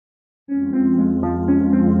History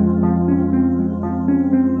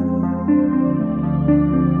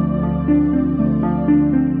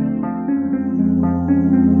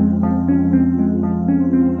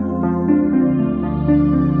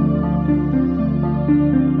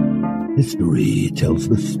tells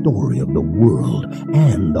the story of the world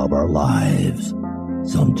and of our lives.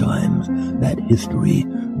 Sometimes that history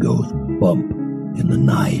goes bump in the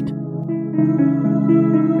night.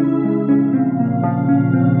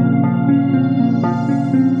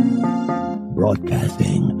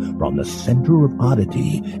 Broadcasting from the center of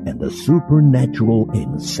oddity and the supernatural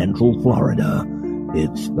in Central Florida,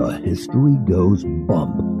 it's the History Goes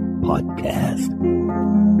Bump podcast.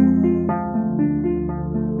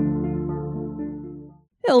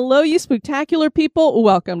 Hello, you spooktacular people.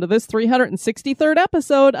 Welcome to this 363rd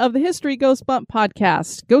episode of the History Goes Bump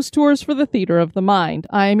podcast, Ghost Tours for the Theater of the Mind.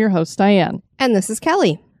 I am your host, Diane. And this is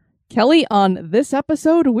Kelly. Kelly, on this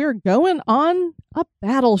episode, we're going on a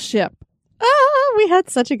battleship. We had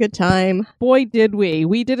such a good time. Boy, did we.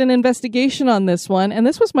 We did an investigation on this one, and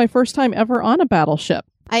this was my first time ever on a battleship.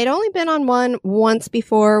 I had only been on one once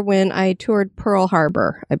before when I toured Pearl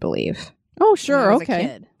Harbor, I believe. Oh, sure. When I was Okay. a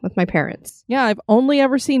kid with my parents. Yeah, I've only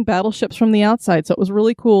ever seen battleships from the outside, so it was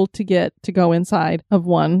really cool to get to go inside of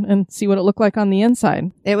one and see what it looked like on the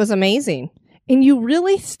inside. It was amazing. And you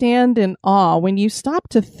really stand in awe when you stop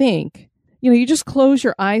to think. You just close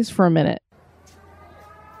your eyes for a minute.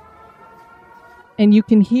 And you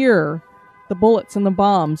can hear the bullets and the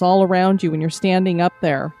bombs all around you when you're standing up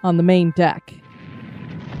there on the main deck.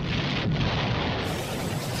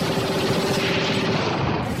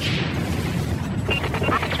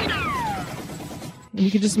 And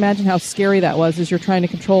you can just imagine how scary that was as you're trying to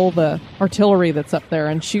control the artillery that's up there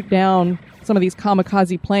and shoot down some of these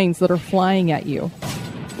kamikaze planes that are flying at you.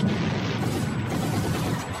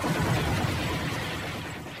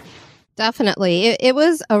 Definitely. It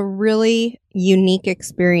was a really unique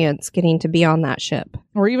experience getting to be on that ship.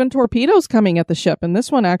 Or even torpedoes coming at the ship, and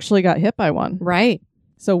this one actually got hit by one. Right.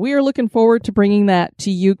 So we are looking forward to bringing that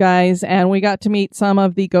to you guys, and we got to meet some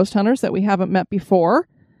of the ghost hunters that we haven't met before.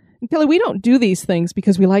 And Kelly, we don't do these things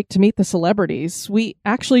because we like to meet the celebrities. We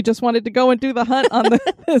actually just wanted to go and do the hunt on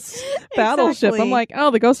this battleship. Exactly. I'm like,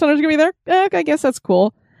 oh, the ghost hunters are going to be there? I guess that's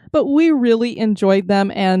cool. But we really enjoyed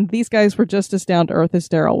them, and these guys were just as down to earth as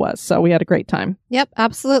Daryl was. So we had a great time. Yep,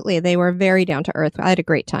 absolutely. They were very down to earth. I had a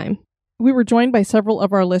great time. We were joined by several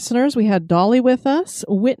of our listeners. We had Dolly with us,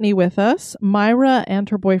 Whitney with us, Myra and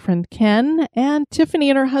her boyfriend Ken, and Tiffany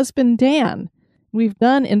and her husband Dan. We've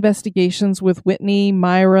done investigations with Whitney,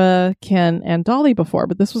 Myra, Ken, and Dolly before,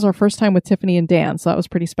 but this was our first time with Tiffany and Dan, so that was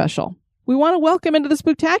pretty special. We want to welcome into the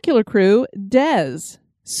Spooktacular crew Des,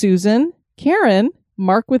 Susan, Karen,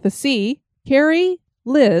 Mark with a C, Carrie,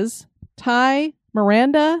 Liz, Ty,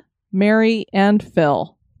 Miranda, Mary, and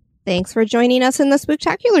Phil. Thanks for joining us in the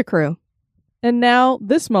Spooktacular crew. And now,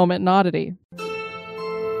 this moment in oddity.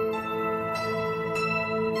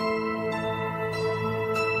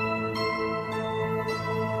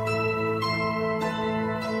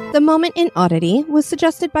 The moment in oddity was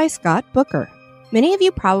suggested by Scott Booker. Many of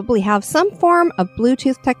you probably have some form of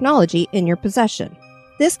Bluetooth technology in your possession.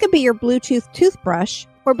 This could be your Bluetooth toothbrush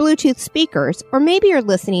or Bluetooth speakers, or maybe you're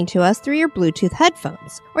listening to us through your Bluetooth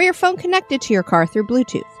headphones or your phone connected to your car through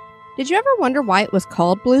Bluetooth. Did you ever wonder why it was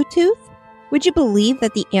called Bluetooth? Would you believe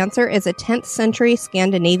that the answer is a 10th century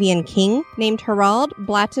Scandinavian king named Harald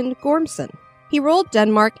Blattand Gormson? He ruled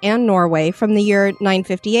Denmark and Norway from the year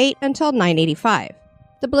 958 until 985.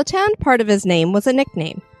 The Blattand part of his name was a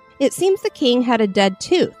nickname. It seems the king had a dead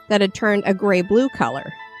tooth that had turned a gray-blue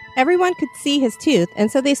color. Everyone could see his tooth,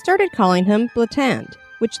 and so they started calling him Blattand,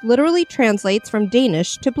 which literally translates from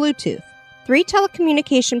Danish to Bluetooth. 3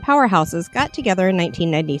 telecommunication powerhouses got together in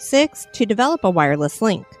 1996 to develop a wireless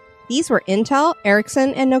link. These were Intel,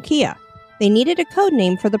 Ericsson, and Nokia. They needed a code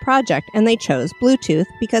name for the project, and they chose Bluetooth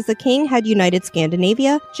because the king had united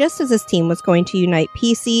Scandinavia just as his team was going to unite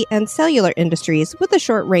PC and cellular industries with a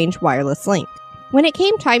short-range wireless link. When it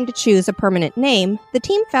came time to choose a permanent name, the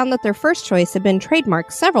team found that their first choice had been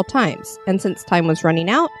trademarked several times, and since time was running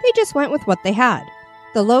out, they just went with what they had.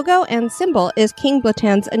 The logo and symbol is King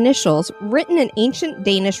Blattand's initials written in ancient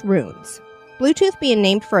Danish runes. Bluetooth being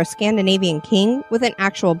named for a Scandinavian king with an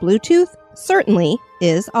actual Bluetooth certainly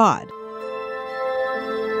is odd.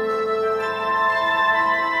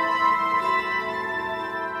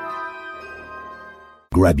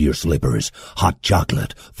 Grab your slippers, hot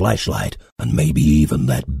chocolate, flashlight, and maybe even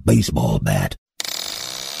that baseball bat.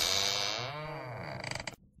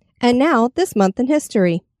 And now, this month in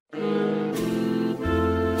history.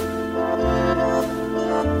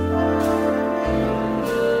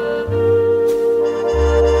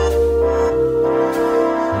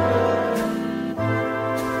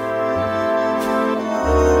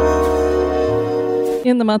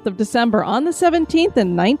 month of December, on the 17th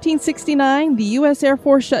in 1969, the U.S. Air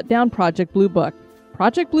Force shut down Project Blue Book.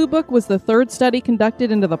 Project Blue Book was the third study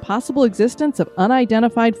conducted into the possible existence of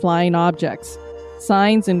unidentified flying objects.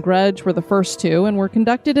 Signs and Grudge were the first two and were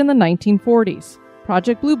conducted in the 1940s.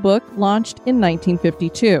 Project Blue Book launched in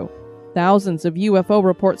 1952. Thousands of UFO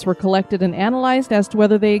reports were collected and analyzed as to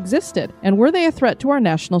whether they existed and were they a threat to our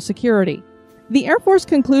national security. The Air Force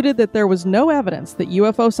concluded that there was no evidence that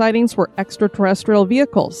UFO sightings were extraterrestrial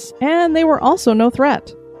vehicles, and they were also no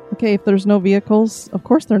threat. Okay, if there's no vehicles, of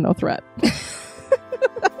course they're no threat.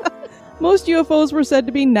 Most UFOs were said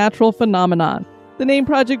to be natural phenomenon. The name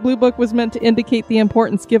Project Blue Book was meant to indicate the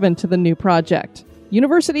importance given to the new project.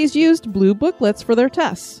 Universities used blue booklets for their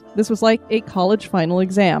tests. This was like a college final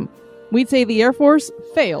exam. We'd say the Air Force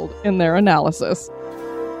failed in their analysis.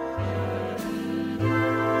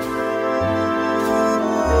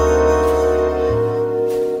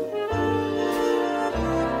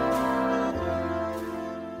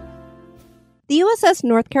 The USS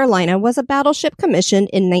North Carolina was a battleship commissioned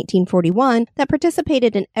in 1941 that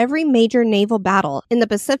participated in every major naval battle in the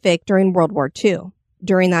Pacific during World War II.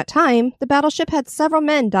 During that time, the battleship had several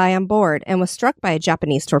men die on board and was struck by a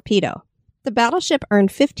Japanese torpedo. The battleship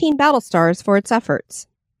earned 15 battle stars for its efforts.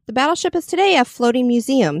 The battleship is today a floating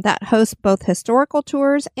museum that hosts both historical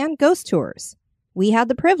tours and ghost tours. We had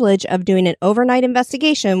the privilege of doing an overnight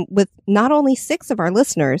investigation with not only 6 of our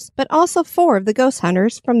listeners, but also 4 of the ghost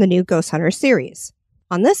hunters from the new Ghost Hunter series.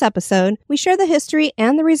 On this episode, we share the history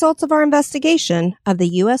and the results of our investigation of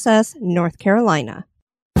the USS North Carolina.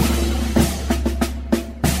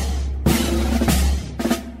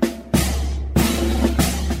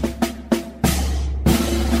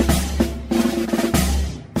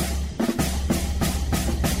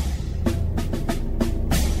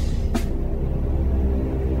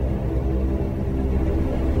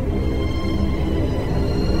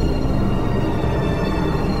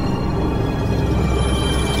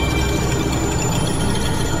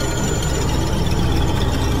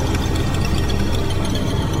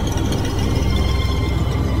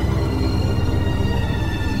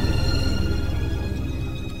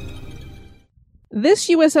 This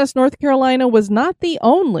USS North Carolina was not the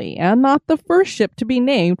only and not the first ship to be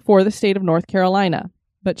named for the state of North Carolina,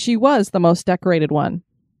 but she was the most decorated one.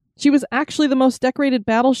 She was actually the most decorated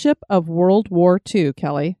battleship of World War II,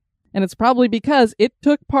 Kelly. And it's probably because it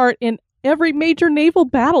took part in every major naval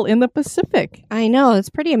battle in the Pacific. I know, it's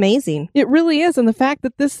pretty amazing. It really is, and the fact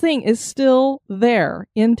that this thing is still there,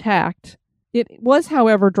 intact. It was,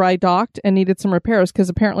 however, dry docked and needed some repairs because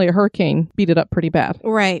apparently a hurricane beat it up pretty bad.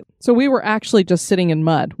 Right. So we were actually just sitting in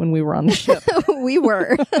mud when we were on the ship. We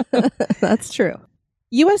were. That's true.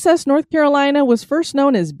 USS North Carolina was first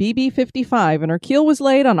known as BB-55, and her keel was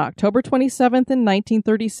laid on October 27th in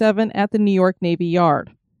 1937 at the New York Navy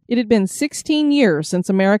Yard. It had been 16 years since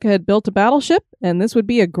America had built a battleship, and this would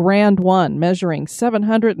be a grand one, measuring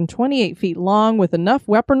 728 feet long with enough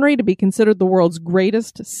weaponry to be considered the world's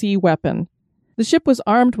greatest sea weapon. The ship was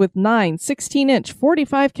armed with 9 16-inch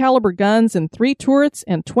 45 caliber guns in 3 turrets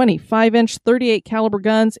and 25-inch 38 caliber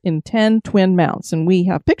guns in 10 twin mounts. And we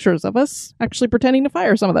have pictures of us actually pretending to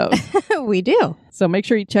fire some of those. We do. So make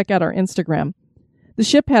sure you check out our Instagram. The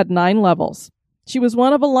ship had 9 levels. She was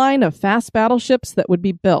one of a line of fast battleships that would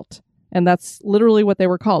be built. And that's literally what they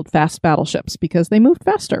were called, fast battleships, because they moved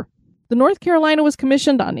faster. The North Carolina was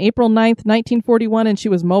commissioned on April 9th, 1941, and she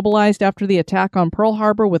was mobilized after the attack on Pearl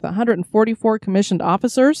Harbor with 144 commissioned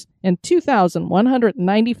officers and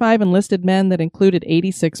 2,195 enlisted men that included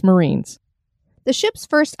 86 Marines. The ship's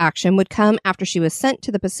first action would come after she was sent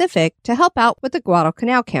to the Pacific to help out with the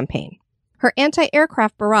Guadalcanal campaign. Her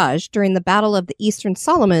anti-aircraft barrage during the Battle of the Eastern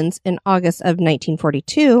Solomons in August of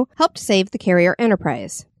 1942 helped save the carrier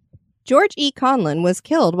Enterprise. George E. Conlon was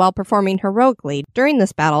killed while performing heroically during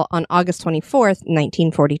this battle on August 24,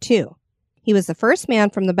 1942. He was the first man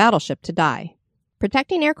from the battleship to die.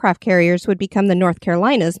 Protecting aircraft carriers would become the North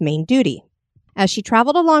Carolina's main duty. As she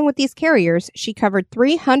traveled along with these carriers, she covered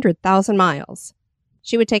 300,000 miles.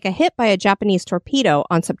 She would take a hit by a Japanese torpedo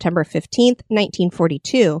on September 15,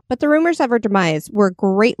 1942, but the rumors of her demise were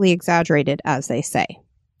greatly exaggerated, as they say.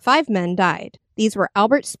 5 men died. These were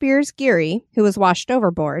Albert Spears Geary, who was washed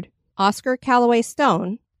overboard, Oscar Calloway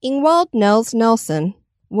Stone, Ingwald Nels Nelson,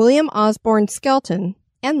 William Osborne Skelton,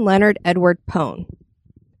 and Leonard Edward Pone.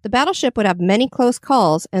 The battleship would have many close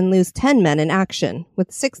calls and lose 10 men in action,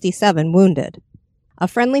 with 67 wounded. A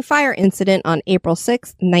friendly fire incident on April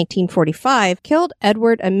 6, 1945, killed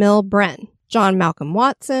Edward Emil Bren, John Malcolm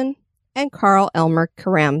Watson, and Carl Elmer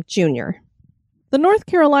Karam Jr. The North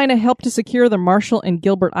Carolina helped to secure the Marshall and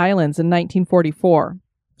Gilbert Islands in 1944.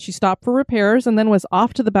 She stopped for repairs and then was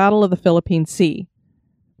off to the Battle of the Philippine Sea.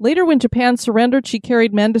 Later, when Japan surrendered, she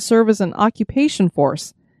carried men to serve as an occupation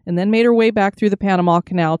force and then made her way back through the Panama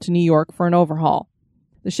Canal to New York for an overhaul.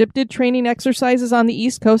 The ship did training exercises on the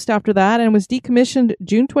East Coast after that and was decommissioned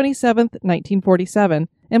June 27, 1947,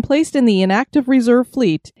 and placed in the inactive reserve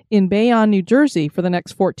fleet in Bayonne, New Jersey for the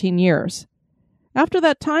next 14 years. After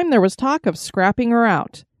that time, there was talk of scrapping her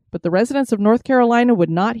out, but the residents of North Carolina would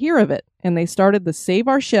not hear of it, and they started the Save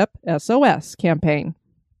Our Ship, SOS, campaign.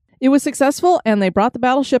 It was successful, and they brought the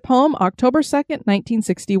battleship home October 2,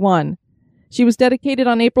 1961. She was dedicated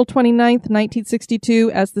on April 29,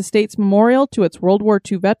 1962 as the state's memorial to its World War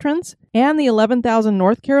II veterans and the 11,000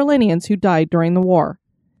 North Carolinians who died during the war.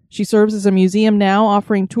 She serves as a museum now,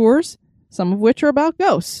 offering tours, some of which are about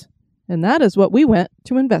ghosts. And that is what we went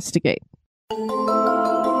to investigate.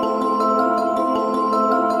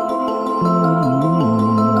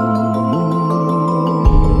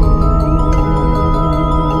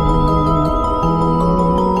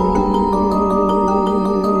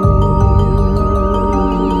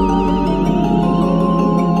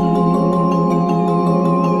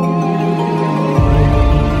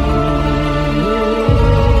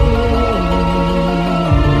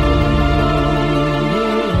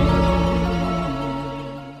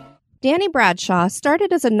 Danny Bradshaw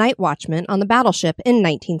started as a night watchman on the battleship in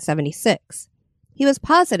 1976. He was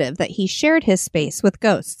positive that he shared his space with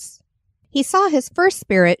ghosts. He saw his first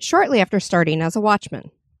spirit shortly after starting as a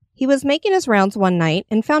watchman. He was making his rounds one night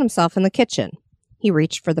and found himself in the kitchen. He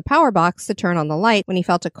reached for the power box to turn on the light when he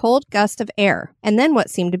felt a cold gust of air, and then what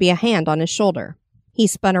seemed to be a hand on his shoulder. He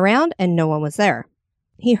spun around and no one was there.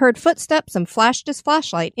 He heard footsteps and flashed his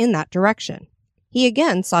flashlight in that direction. He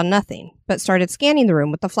again saw nothing, but started scanning the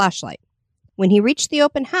room with the flashlight. When he reached the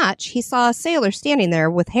open hatch, he saw a sailor standing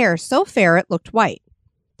there with hair so fair it looked white.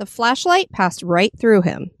 The flashlight passed right through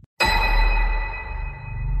him.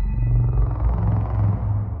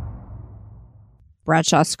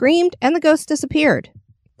 Bradshaw screamed, and the ghost disappeared.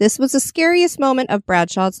 This was the scariest moment of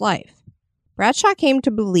Bradshaw's life. Bradshaw came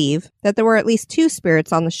to believe that there were at least two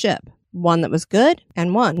spirits on the ship, one that was good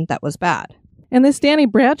and one that was bad. And this Danny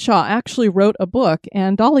Bradshaw actually wrote a book,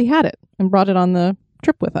 and Dolly had it and brought it on the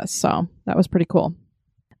trip with us, so that was pretty cool.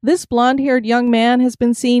 This blonde-haired young man has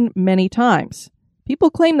been seen many times. People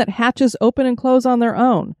claim that hatches open and close on their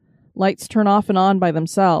own, lights turn off and on by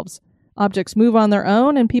themselves, objects move on their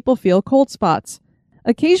own, and people feel cold spots.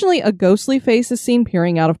 Occasionally, a ghostly face is seen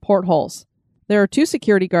peering out of portholes. There are 2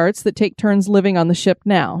 security guards that take turns living on the ship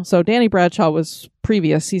now, so Danny Bradshaw was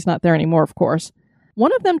previous. He's not there anymore, of course.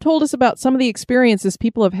 One of them told us about some of the experiences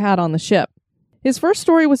people have had on the ship. His first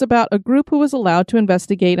story was about a group who was allowed to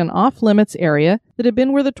investigate an off-limits area that had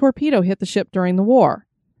been where the torpedo hit the ship during the war.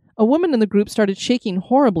 A woman in the group started shaking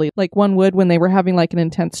horribly, like one would when they were having like an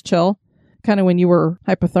intense chill, kind of when you were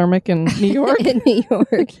hypothermic in New York. In New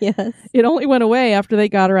York, yes. It only went away after they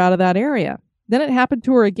got her out of that area. Then it happened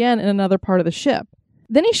to her again in another part of the ship.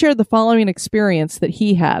 Then he shared the following experience that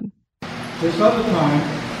he had. This other time,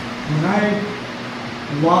 when I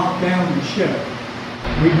locked down the ship,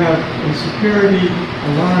 we have a security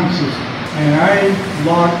alarm system, and I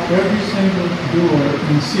locked every single door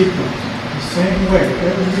in sequence, the same way,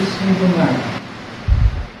 every single night.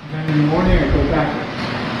 Then in the morning I go backwards.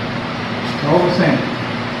 It's all the same.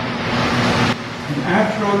 And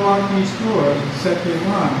after I lock these doors and set the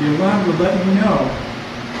alarm will let me know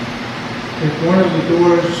if one of the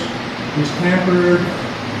doors is tampered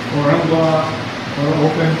or unlocked or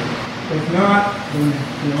open. If not, then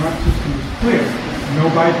the alarm system is clear,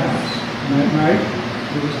 no bypass. And that night,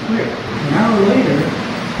 it was clear. An hour later,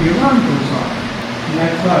 the alarm goes off. And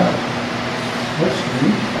I thought, that's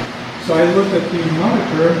strange. So I looked at the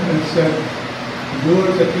monitor and it said, the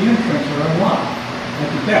doors at the entrance are unlocked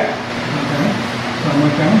at the deck. Okay? So I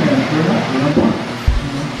went down there and sure enough, they're unlocked.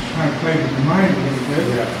 I'm trying to play with the mind a little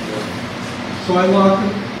bit. Yeah. So I locked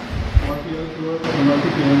it, locked the other door, and locked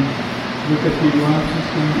it again. Look at the alarm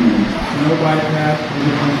system, no bypass,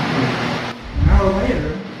 an hour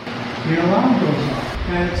later, the alarm goes off.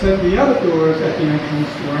 And it said the other doors at the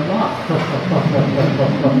entrance were unlocked. I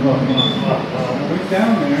went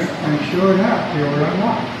down there, and sure enough, they were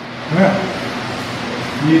unlocked. Well,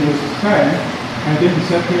 needless to say, I didn't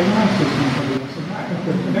set the alarm system for the rest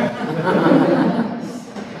of the night.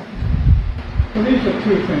 So these are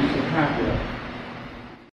 2 things that happened.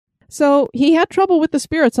 So he had trouble with the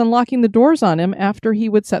spirits unlocking the doors on him after he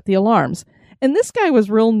would set the alarms. And this guy was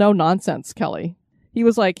real no-nonsense, Kelly. He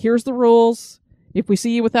was like, here's the rules. If we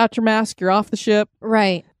see you without your mask, you're off the ship.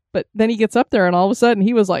 Right. But then he gets up there and all of a sudden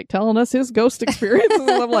he was like telling us his ghost experiences.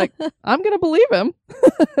 And I'm like, I'm going to believe him.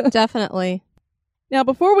 Definitely. Now,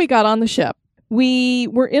 before we got on the ship, we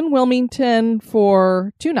were in Wilmington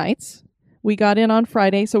for 2 nights. We got in on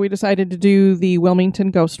Friday, so we decided to do the Wilmington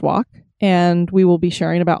Ghost Walk, and we will be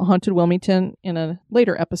sharing about Haunted Wilmington in a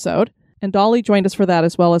later episode. And Dolly joined us for that,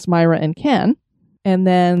 as well as Myra and Ken. And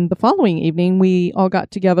then the following evening, we all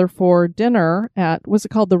got together for dinner at, was it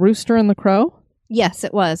called the Rooster and the Crow? Yes,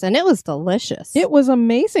 it was. And it was delicious. It was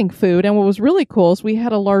amazing food. And what was really cool is we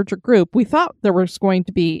had a larger group. We thought there was going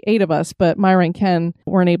to be 8 of us, but Myra and Ken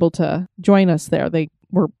weren't able to join us there. They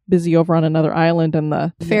were busy over on another island, and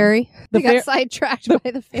the ferry. They got sidetracked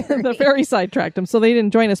by the ferry. The ferry sidetracked them, so they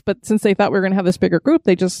didn't join us. But since they thought we were going to have this bigger group,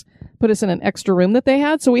 they just put us in an extra room that they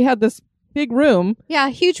had. So we had this big room. Yeah,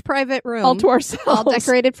 huge private room. All to ourselves. All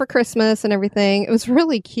decorated for Christmas and everything. It was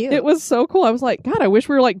really cute. It was so cool. I was like, God, I wish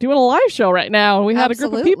we were like doing a live show right now. And we had a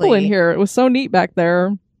group of people in here. It was so neat back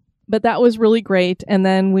there. But that was really great. And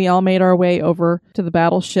then we all made our way over to the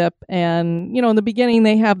battleship. And, in the beginning,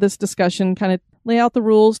 they have this discussion, kind of lay out the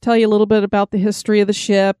rules, tell you a little bit about the history of the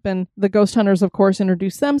ship. And the ghost hunters, of course,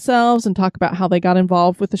 introduce themselves and talk about how they got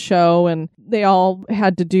involved with the show. And they all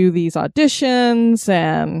had to do these auditions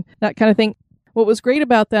and that kind of thing. What was great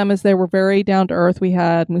about them is they were very down to earth. We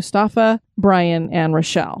had Mustafa, Brian, and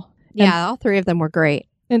Rochelle. Yeah, all 3 of them were great.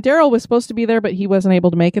 And Daryl was supposed to be there, but he wasn't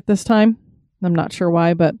able to make it this time. I'm not sure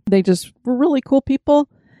why, but they just were really cool people.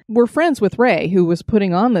 We're friends with Ray, who was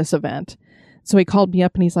putting on this event. So he called me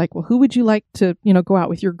up and he's like, well, who would you like to, go out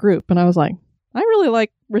with your group? And I was like, I really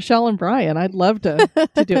like Rochelle and Brian. I'd love to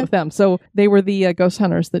do it with them. So they were the ghost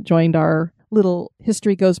hunters that joined our little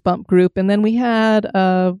History Goes Bump group. And then we had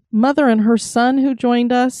a mother and her son who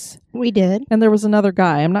joined us. We did. And there was another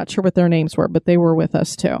guy. I'm not sure what their names were, but they were with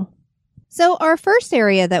us too. So our first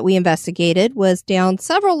area that we investigated was down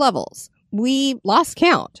several levels. We lost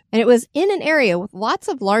count, and it was in an area with lots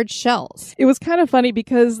of large shells. It was kind of funny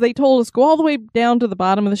because they told us go all the way down to the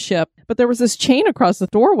bottom of the ship, but there was this chain across the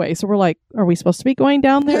doorway. So we're like, are we supposed to be going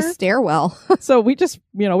down there? The stairwell. So we just,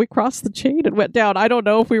 we crossed the chain and went down. I don't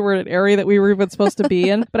know if we were in an area that we were even supposed to be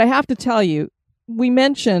in, but I have to tell you, we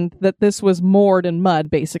mentioned that this was moored in mud,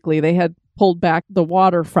 basically. They had pulled back the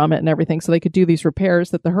water from it and everything so they could do these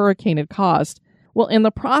repairs that the hurricane had caused. Well, in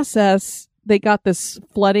the process, they got this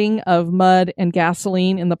flooding of mud and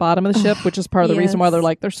gasoline in the bottom of the ship, which is part of the reason why they're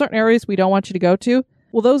like, there's certain areas we don't want you to go to.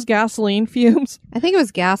 Well, those gasoline fumes. I think it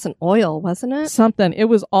was gas and oil, wasn't it? Something. It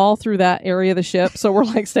was all through that area of the ship. So we're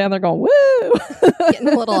like standing there going, woo! Getting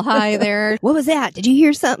a little high there. What was that? Did you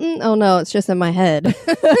hear something? Oh, no, it's just in my head.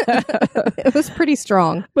 It was pretty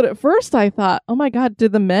strong. But at first I thought, oh my God,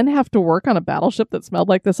 did the men have to work on a battleship that smelled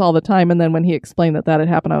like this all the time? And then when he explained that had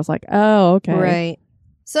happened, I was like, oh, okay. Right.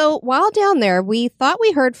 So while down there, we thought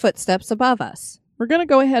we heard footsteps above us. We're going to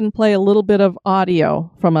go ahead and play a little bit of audio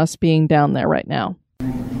from us being down there right now. I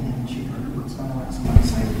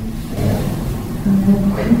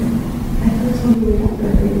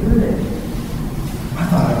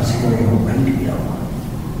thought I was hearing a radio.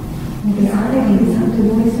 The oddities have to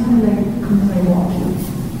voice sound like comes like walking.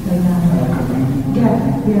 Like that.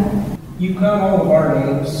 Yeah. You've got all of our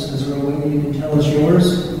names. Is there a way you can tell us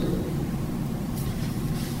yours?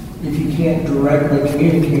 If you can't directly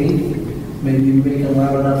communicate, maybe you make a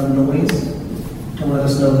loud enough noise to let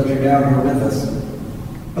us know that you're down here with us,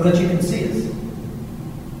 or that you can see us.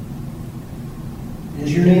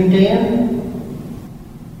 Is your name Dan?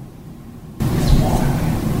 That's Walker.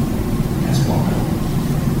 That's Walker.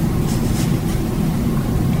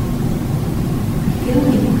 I feel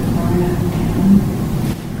like you're far enough down.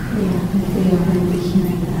 Yeah, if they are going to be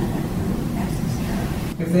hearing that, that's scary.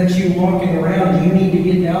 If that's you walking around, do you need to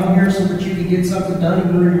get down here so that you can get something done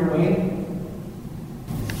and go your way?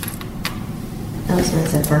 That was my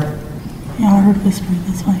zipper. Yeah, I heard whispering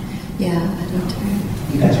this way. Yeah, I did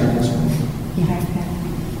too. You guys heard this one. Yeah.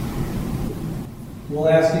 We'll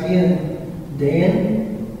ask again.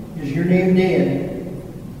 Dan? Is your name Dan?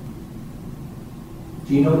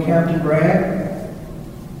 Do you know Captain Bragg?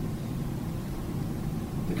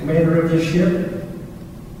 The commander of this ship?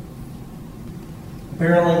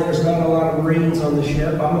 Apparently there's not a lot of Marines on the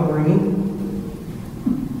ship. I'm a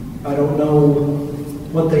Marine. I don't know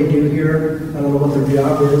what they do here. I don't know what their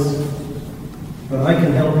job is. But I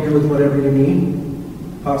can help you with whatever you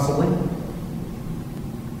need, possibly.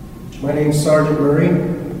 My name's Sergeant Murray.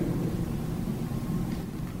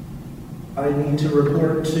 I need to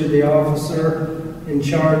report to the officer in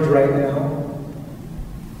charge right now.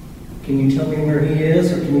 Can you tell me where he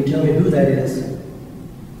is, or can you tell me who that is?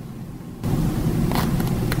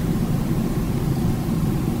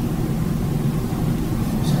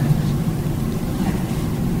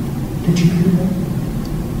 Did you hear that?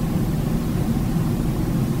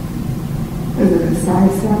 Was it a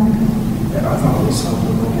white sign? Yeah, I thought it was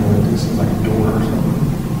something like this is like a door or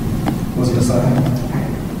something. Was it a sign?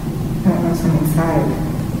 I don't know, some inside.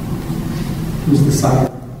 Who's the sign?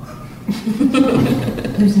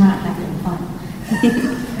 Who's not having fun?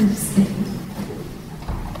 I'm just kidding.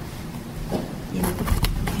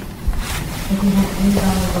 If you have any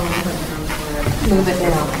Move it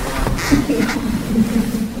down.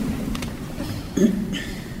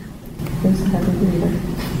 Who's having breather?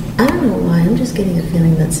 I don't know why. I'm just getting a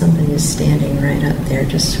feeling that somebody is standing right up there,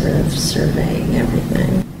 just sort of surveying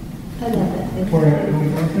everything.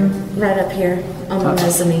 Right up here on the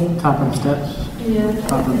mezzanine. Top of the steps? Yeah.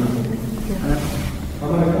 Top of the... I'm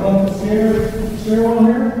going to come up the stairwell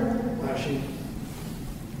here. Flashing.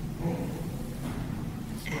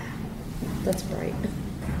 That's bright.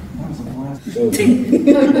 That was a blast.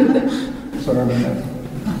 Sorry about that.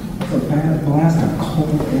 That's a bad blast of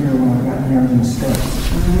cold air when I got here on the steps.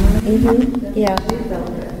 Mm-hmm. Yeah.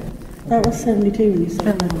 That was 72 when you said.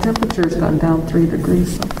 And the temperature's gone down 3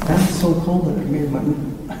 degrees. That's so cold that it made my...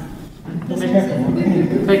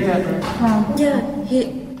 Take that. Yeah,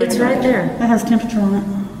 it's right there. That has temperature on it.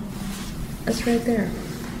 It's right there.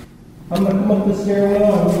 I'm going to come up the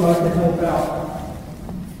stairwell and would like to help out.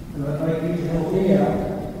 And I'd like you to help me out.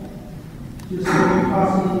 Just so you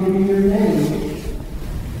possibly give me your name.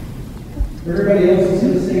 Everybody else is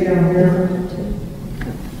going to stay down here.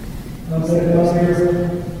 I'm going to go up here.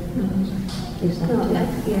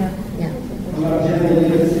 Yeah. I'm not gently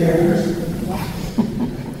get the stairs.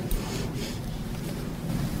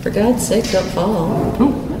 For God's sake, don't fall.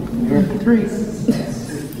 You're 3.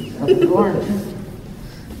 Orange.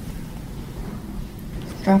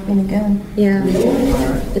 Dropping again. Yeah.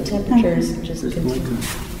 The temperature is just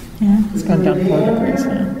Yeah, it's gone down 4 degrees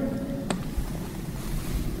now.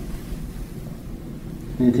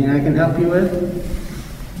 Anything I can help you with?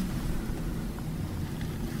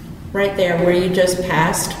 right there where you just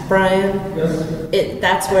passed, Brian. Yes.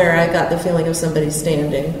 That's where I got the feeling of somebody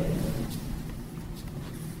standing.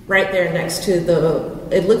 Right there next to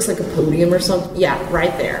it looks like a podium or something. Yeah,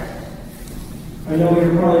 right there. I know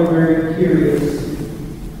you're probably very curious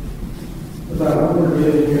about what we're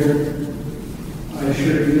doing here. I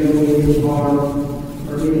assure you, don't mean any harm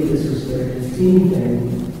or any disrespect. It's a team thing.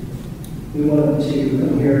 We wanted to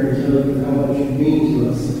come here and tell you how much you mean to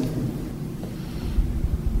us.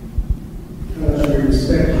 How much we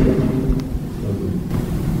respect you.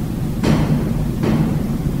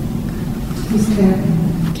 Who's that?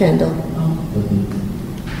 Kendall.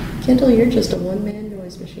 Kendall, you're just a one-man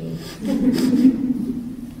noise machine.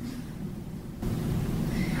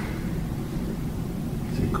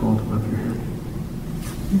 Is it cold above your head?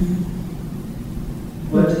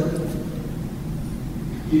 What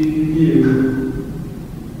do you do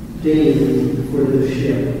daily for the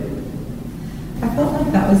ship? I felt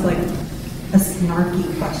like that was like a snarky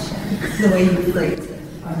question, the way you phrased it.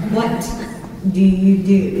 What do you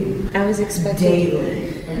do I was expecting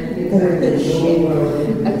daily for the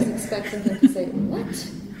ship? I was expecting her to say, "What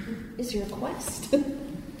is your quest?"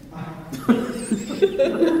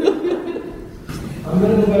 I'm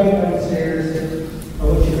going to go back downstairs. I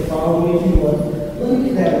want you to follow me if you want. Let me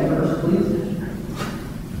get that first, please.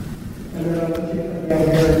 And then I want you to come down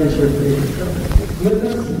here and just with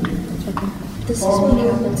us. This is what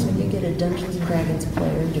happens when you get a Dungeons and Dragons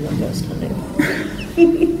player doing ghost hunting.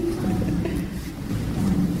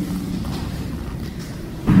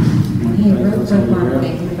 Hey, real quick while I'm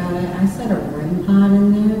thinking about it, I set a REM pod in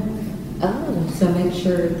there, Oh, so make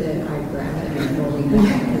sure that I grab it before we go,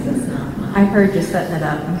 because it's not mine. I heard you setting it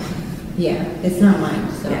up. Yeah, it's not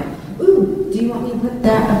mine, so. Yeah. Ooh, do you want me to put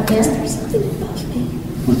that up there? there's something above me.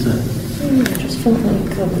 What's that? I just felt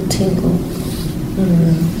like a tingle.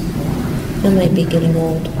 I might be getting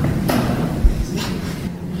old.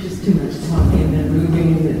 Just too much talking and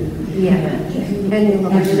moving and. Yeah. And you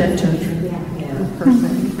look at it to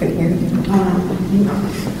person. You can hear you.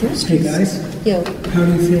 Hey guys, Yo, how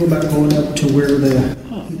do you feel about going up to where the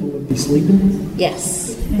people would be sleeping?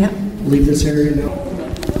 yes. Yep. Leave this area now.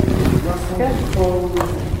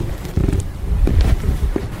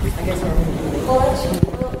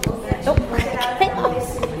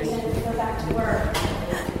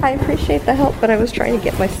 I appreciate the help, but I was trying to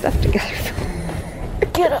get my stuff together.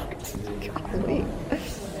 Get up.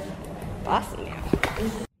 Bossy now.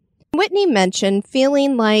 Whitney mentioned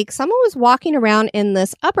feeling like someone was walking around in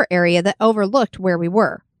this upper area that overlooked where we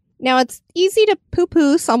were. Now, it's easy to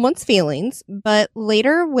poo-poo someone's feelings, but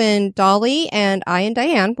later when Dolly and I and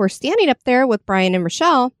Diane were standing up there with Brian and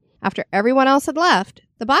Rochelle, after everyone else had left,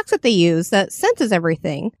 the box that they use that senses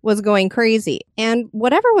everything was going crazy, and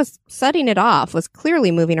whatever was setting it off was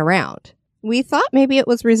clearly moving around. We thought maybe it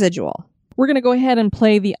was residual. We're going to go ahead and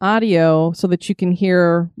play the audio so that you can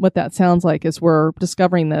hear what that sounds like as we're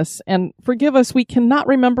discovering this. And forgive us, we cannot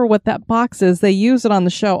remember what that box is. They use it on the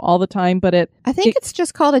show all the time, but I think it's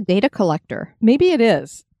just called a data collector. Maybe it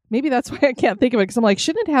is. Maybe that's why I can't think of it, because I'm like,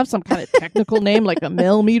 shouldn't it have some kind of technical name like a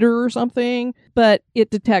millimeter or something? But it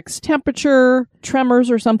detects temperature, tremors,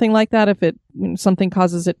 or something like that if something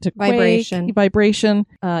causes it to quake, vibration,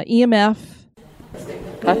 EMF.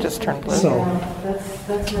 That just turned blue. So,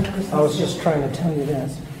 I was just trying to tell you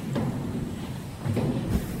this.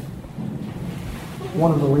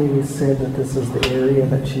 One of the ladies said that this is the area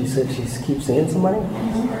that she said she keeps seeing somebody.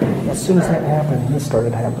 As soon as that happened, this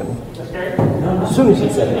started happening. As soon as she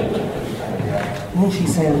said it. And then she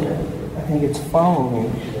said, I think it's following me.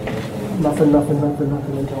 Nothing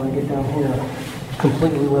until I get down here.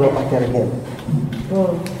 Completely lit up like that again.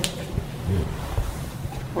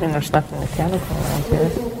 And there's nothing mechanical around here.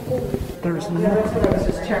 There's nothing. That's what I was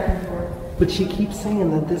just checking for. But she keeps saying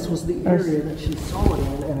that this was the area that she saw it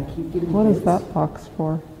in, and I keep getting. What is that box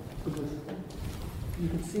for? Because you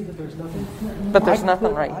can see that there's nothing. But there's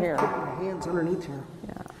nothing right here. I put my hands underneath here.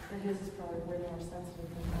 Yeah.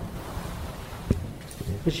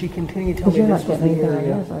 But she continued to tell me this was the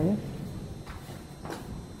area. Are you?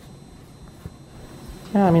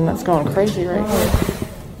 Yeah, I mean, that's going crazy right here.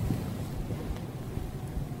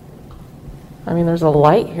 I mean, there's a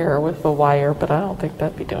light here with the wire, but I don't think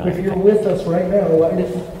that'd be doing anything. If you're with us right now,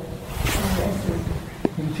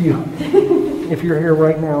 if you're here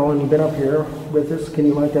right now and you've been up here with us, can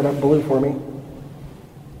you light that up blue for me?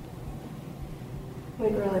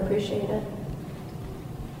 We'd really appreciate it.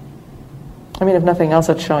 I mean, if nothing else,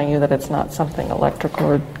 it's showing you that it's not something electrical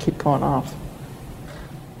or keep going off.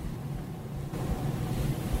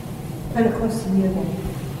 Kind of close to you again.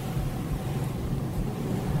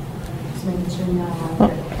 Just making sure you're not out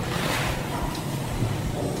there.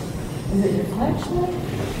 Is it your flashlight?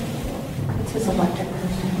 It's his electric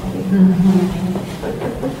personality.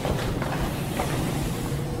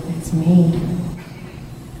 It's me.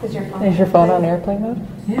 Is your phone on airplane mode?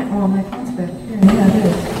 Yeah, well, my phone's back here. Yeah, it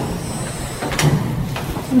is.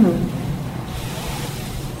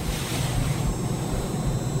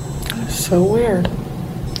 So weird.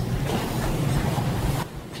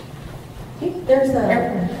 There's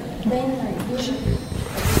a thing right here.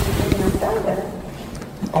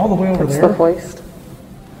 All the way over It's there? the hoist.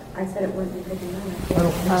 I said it wouldn't be picking on it.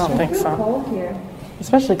 I don't think It's so. cold here.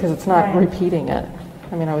 Especially because it's not Right. repeating it.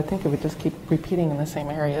 I mean, I would think it would just keep repeating in the same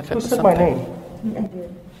area if it Who was said something. my name? I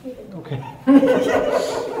did. Okay.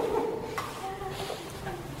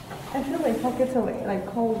 I feel like pockets of like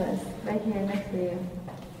coldness right here next to you.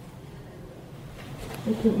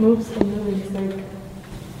 It moves the movies like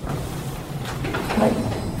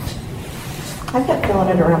I kept feeling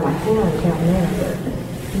it around my hand down there, but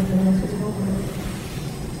nothing else was happening.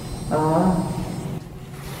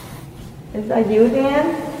 Is that you,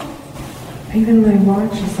 Dan? Even my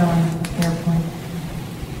watch is on airplane.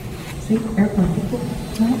 See, airplane.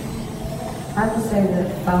 I have to say that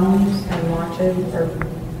phones and watches, or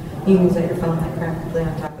you can set your phone like practically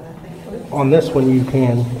on top of that thing. On this one you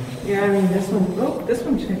can. Yeah, I mean, this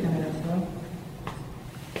one's picking it up, though.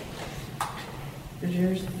 Does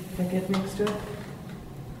yours get mixed up?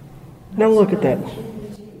 Now look at that.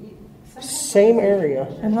 Same area.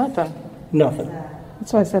 And nothing. Nothing.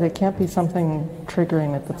 That's why I said it can't be something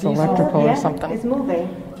triggering it that's electrical or something. It's moving.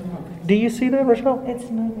 Do you see that, Rochelle? It's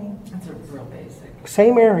moving. That's a real basic.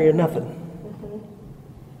 Same area, nothing.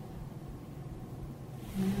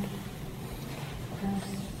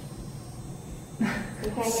 You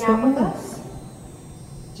hanging out with us?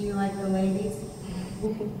 Do you like the ladies?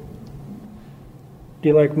 Do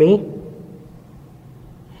you like me?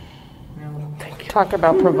 Talk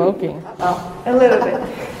about provoking. A little bit.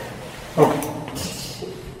 Okay.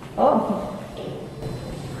 Oh.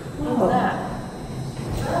 What's that?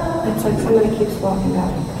 It's like somebody keeps walking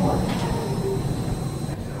back and forth.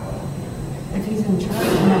 If he's in charge,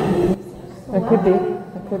 he might be. It could be.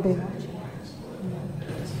 It could be.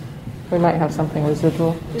 We might have something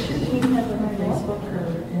residual. Does your team have a Facebook or,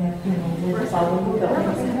 we're following the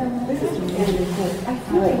This is really cool. I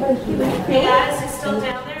feel like Guys, is still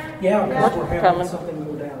down there? Yeah, because we're having Coming. something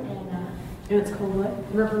go down. it's cool. What?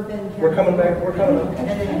 Riverbend. We're coming back, we're coming up. And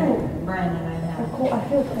then Brian and I have Cool. I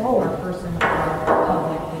feel cold. our person of our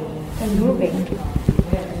public meeting. And moving. We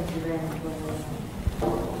have Instagram,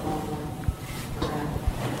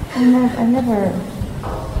 I never.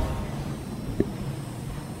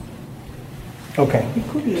 Okay. It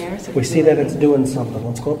could be ours. We see that it's doing something.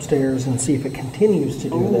 Let's go upstairs and see if it continues to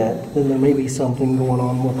do that. Then there may be something going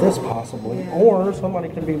on with this possibly. Or somebody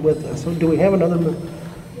could be with us. So do we have another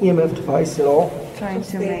EMF device at all? Trying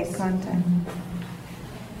to make contact.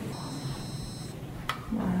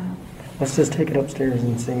 Wow. Let's just take it upstairs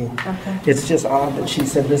and see. Okay. It's just odd that she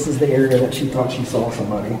said this is the area that she thought she saw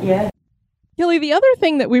somebody. Yeah. Kelly, the other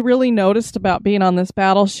thing that we really noticed about being on this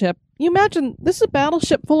battleship, you imagine this is a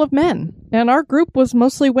battleship full of men, and our group was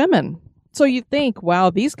mostly women. So you think, wow,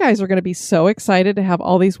 these guys are going to be so excited to have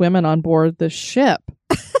all these women on board the ship.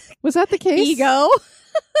 Was that the case? Ego.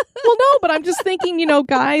 Well, no, but I'm just thinking,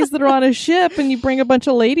 guys that are on a ship and you bring a bunch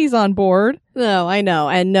of ladies on board. No, I know.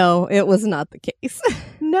 And no, it was not the case.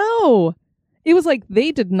 No. It was like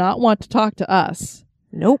they did not want to talk to us.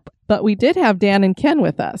 Nope. But we did have Dan and Ken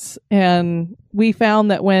with us. And we found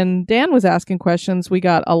that when Dan was asking questions, we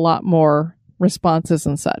got a lot more responses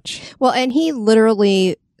and such. Well, and he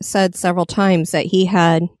literally said several times that he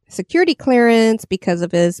had security clearance because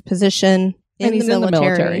of his position and he's in the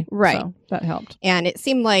military. Right. So that helped. And it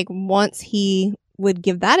seemed like once he would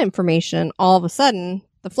give that information, all of a sudden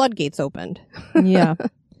the floodgates opened. Yeah.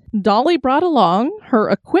 Dolly brought along her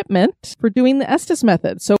equipment for doing the Estes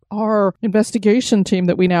method. So our investigation team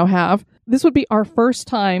that we now have, this would be our first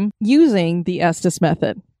time using the Estes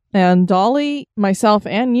method. And Dolly, myself,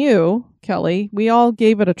 and you, Kelly, we all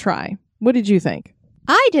gave it a try. What did you think?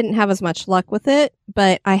 I didn't have as much luck with it,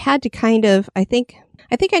 but I had to I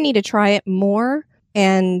think I need to try it more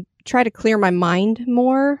and try to clear my mind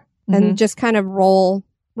more and just kind of roll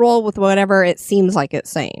with whatever it seems like it's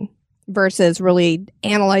saying versus really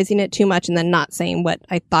analyzing it too much and then not saying what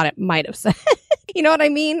I thought it might have said. You know what I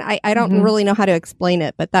mean? I don't really know how to explain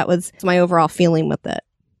it, but that was my overall feeling with it.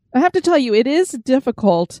 I have to tell you, it is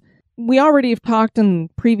difficult. We already have talked in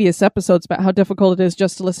previous episodes about how difficult it is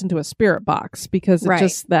just to listen to a spirit box because it's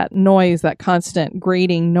just that noise, that constant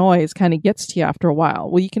grating noise kind of gets to you after a while.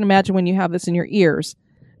 Well, you can imagine when you have this in your ears.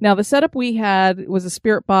 Now, the setup we had was a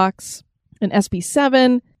spirit box, an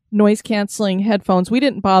SP7, noise canceling headphones. We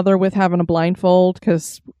didn't bother with having a blindfold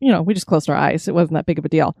because, we just closed our eyes. It wasn't that big of a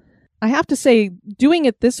deal. I have to say, doing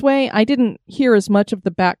it this way, I didn't hear as much of the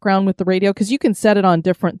background with the radio because you can set it on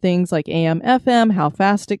different things like AM, FM, how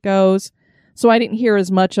fast it goes. So I didn't hear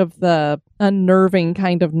as much of the unnerving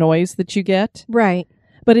kind of noise that you get. Right.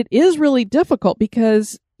 But it is really difficult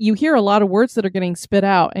because you hear a lot of words that are getting spit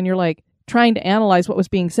out and you're like trying to analyze what was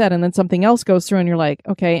being said and then something else goes through and you're like,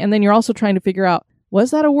 okay. And then you're also trying to figure out,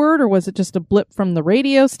 was that a word or was it just a blip from the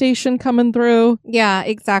radio station coming through? Yeah,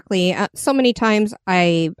 exactly. So many times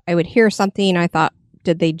I would hear something and I thought,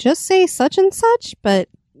 did they just say such and such? But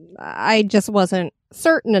I just wasn't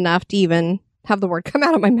certain enough to even have the word come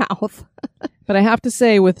out of my mouth. But I have to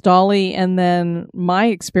say with Dolly and then my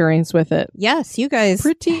experience with it. Yes, you guys.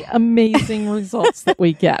 Pretty amazing results that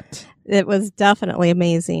we get. It was definitely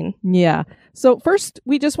amazing. Yeah. So first,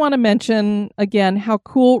 we just want to mention again how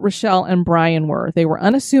cool Rochelle and Brian were. They were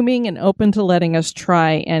unassuming and open to letting us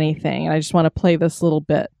try anything. And I just want to play this little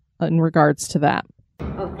bit in regards to that.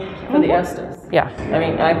 Oh, thank you. For the Estes. Yeah. I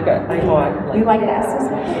mean, You like the Estes?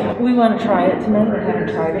 we want to try it tonight. We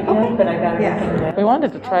haven't tried it yet, but I got everything ready. We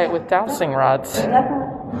wanted to try it with dowsing rods.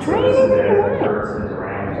 Definitely. Try anything you want.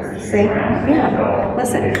 See? Yeah.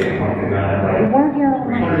 Listen, we're here all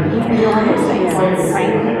night. We can do all those things,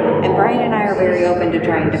 right? And Brian and I are very open to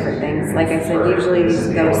trying different things. Like I said, usually these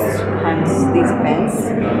ghost hunts, these events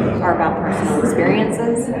are about personal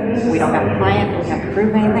experiences. We don't have a client we have to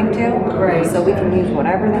prove anything to. Right. So we can use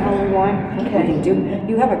whatever the hell we want. Okay. We can do.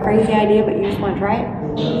 You have a crazy idea, but you just want to try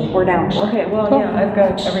it? We're down for it. Okay, well, yeah, I've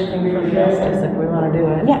got everything from the Estes if we want to do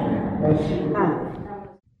it. Yeah.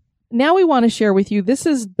 Now we want to share with you, this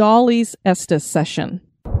is Dolly's Estes session.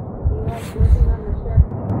 Yeah,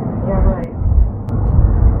 right.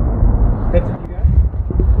 That's what you got?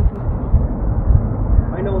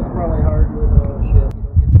 I know it's probably hard living on a ship. You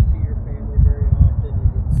don't get to see your family very often. You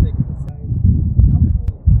get sick at the same.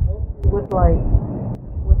 With light.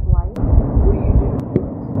 With light. What do you do?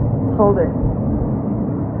 Hold it.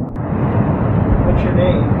 What's your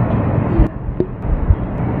name?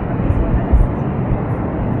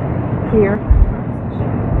 Here.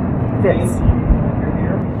 Fitz. You're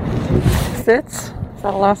here? Fitz? Is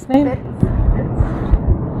that a last name?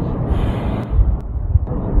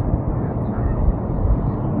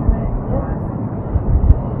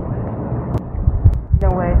 No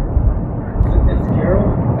way. Is it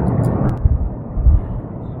Fitzgerald?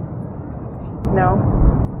 No.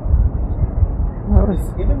 That was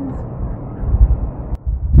Gibbons?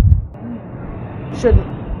 Shouldn't.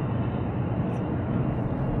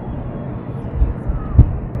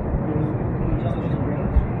 Can you tell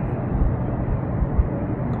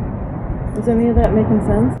Is any of that making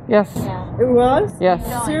sense? Yes. It was?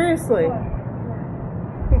 Yes. Seriously?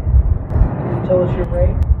 Tell us your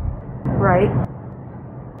rate. Right.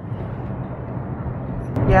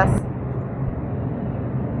 Yes.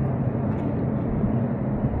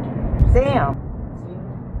 Sam.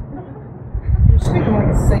 You're speaking like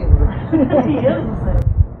a sailor. He is a sailor.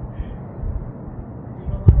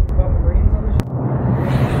 Do you know about the Marines on the ship?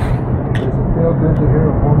 Does it feel good to hear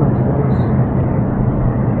a woman's voice?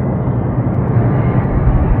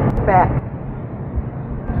 Back.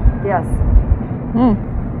 Yes.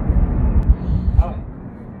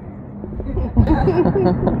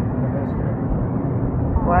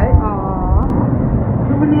 What?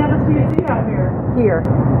 How many of us do you see out here? Here.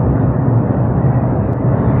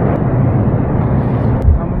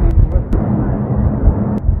 How many of you with us?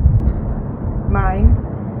 Mine.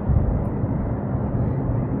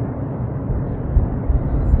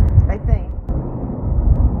 I think.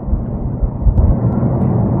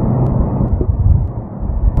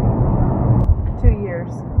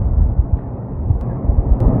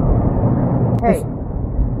 Hey.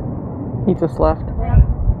 He just left.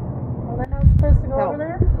 Well, they're not supposed to go over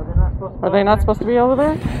there? Are they not supposed to be over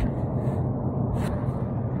there?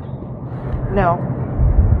 No.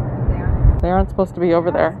 They aren't supposed to be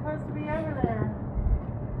over there. Supposed to be over there.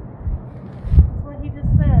 That's what he just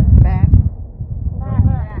said. Back.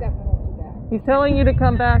 He's telling you to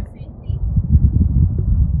come back.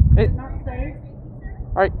 Not safe.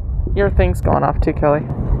 Alright, your thing's going off too, Kelly.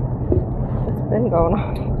 It's been going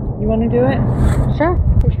on. You want to do it? Sure.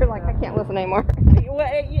 You're like, I can't listen anymore.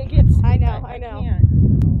 I know.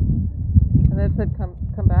 And then it said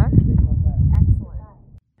come back?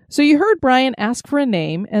 So you heard Brian ask for a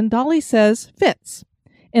name, and Dolly says Fitz.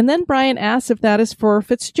 And then Brian asks if that is for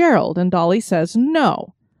Fitzgerald, and Dolly says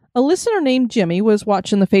no. A listener named Jimmy was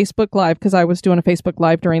watching the Facebook Live because I was doing a Facebook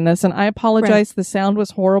Live during this, and I apologize. Right. The sound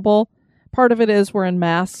was horrible. Part of it is we're in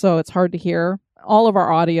masks, so it's hard to hear. All of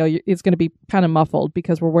our audio is going to be kind of muffled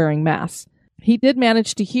because we're wearing masks. He did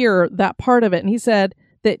manage to hear that part of it, and he said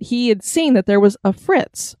that he had seen that there was a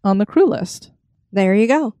Fritz on the crew list. There you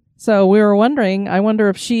go. So we were wondering, I wonder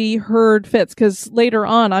if she heard Fitz, because later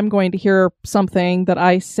on I'm going to hear something that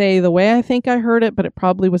I say the way I think I heard it, but it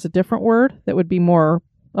probably was a different word that would be more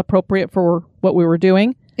appropriate for what we were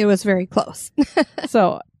doing. It was very close.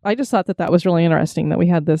 So I just thought that was really interesting that we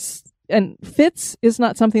had this. And Fitz is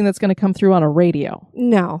not something that's going to come through on a radio.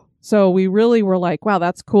 No. So we really were like, wow,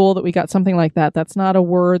 that's cool that we got something like that. That's not a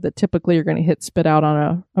word that typically you're going to hit spit out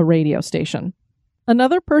on a radio station.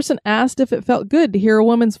 Another person asked if it felt good to hear a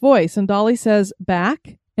woman's voice, and Dolly says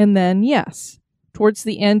back and then yes. Towards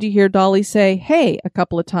the end, you hear Dolly say, hey, a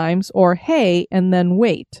couple of times, or hey, and then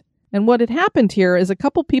wait. And what had happened here is a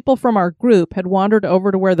couple people from our group had wandered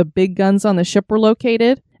over to where the big guns on the ship were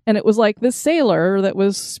located. And it was like this sailor that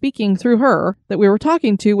was speaking through her that we were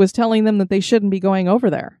talking to was telling them that they shouldn't be going over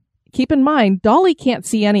there. Keep in mind, Dolly can't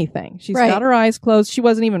see anything. She's got her eyes closed. She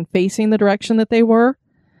wasn't even facing the direction that they were.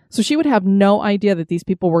 So she would have no idea that these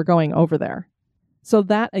people were going over there. So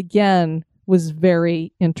that, again, was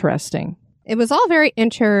very interesting. It was all very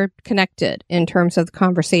interconnected in terms of the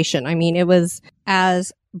conversation. I mean, it was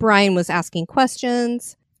as Brian was asking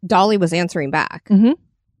questions, Dolly was answering back. Mm-hmm.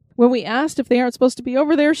 When we asked if they aren't supposed to be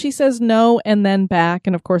over there, she says no and then back.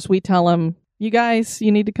 And of course, we tell them, you guys,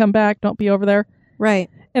 you need to come back. Don't be over there. Right.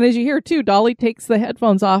 And as you hear, too, Dolly takes the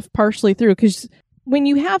headphones off partially through because when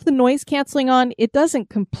you have the noise canceling on, it doesn't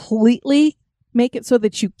completely make it so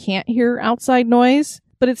that you can't hear outside noise,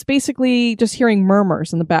 but it's basically just hearing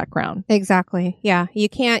murmurs in the background. Exactly. Yeah. You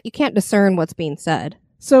can't discern what's being said.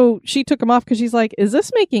 So she took them off because she's like, is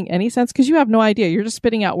this making any sense? Because you have no idea. You're just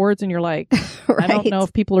spitting out words and you're like, right. I don't know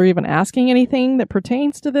if people are even asking anything that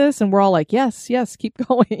pertains to this. And we're all like, yes, keep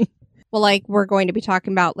going. Well, like we're going to be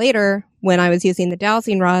talking about later when I was using the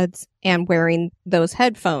dowsing rods and wearing those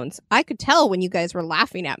headphones. I could tell when you guys were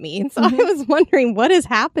laughing at me. And so I was wondering what is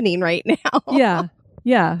happening right now.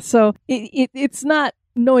 Yeah. So it's not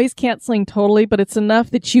noise canceling totally, but it's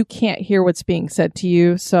enough that you can't hear what's being said to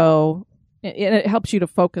you. So it helps you to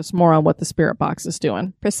focus more on what the spirit box is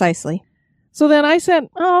doing. Precisely. So then I said,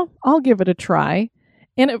 I'll give it a try.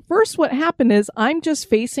 And at first what happened is I'm just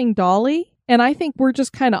facing Dolly, and I think we're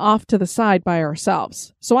just kind of off to the side by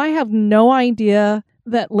ourselves. So I have no idea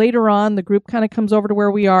that later on the group kind of comes over to where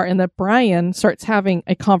we are and that Brian starts having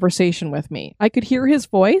a conversation with me. I could hear his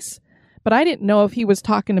voice, but I didn't know if he was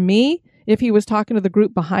talking to me, if he was talking to the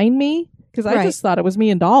group behind me, because I just thought it was me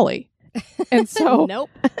and Dolly. And so, Nope.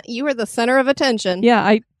 You were the center of attention.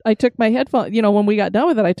 yeah, I took my headphones, when we got done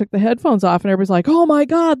with it, I took the headphones off and everybody's like, oh my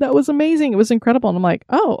God, that was amazing. It was incredible. And I'm like,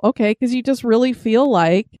 oh, okay. Because you just really feel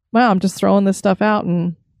like, wow, I'm just throwing this stuff out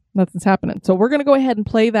and nothing's happening. So we're going to go ahead and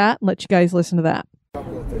play that and let you guys listen to that.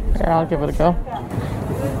 Here, I'll give it a go.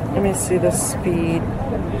 Let me see the speed.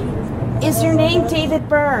 Is your name David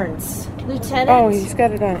Burns, Lieutenant? Oh, he's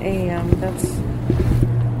got it on AM. That's...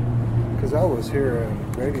 Because I was here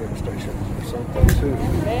at a radio station or something too.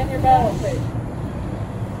 Man your battle tape.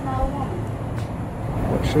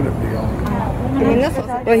 What should it be on? I mean, this was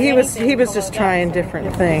Well, he was just trying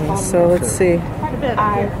different things. So let's see.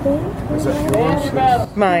 I think. Is that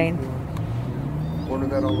yours? Mine. Order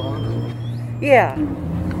that online? Yeah.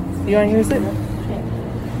 You want to use it?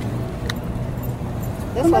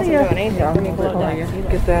 this wasn't doing anything. Yeah, let me blow down.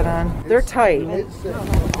 Get that on. They're tight.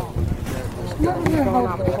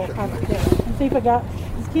 See if it got.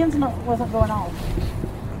 His skin's wasn't going off.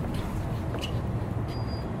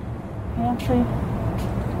 Yeah, see.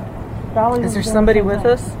 Dolly Is there somebody with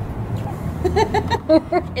us?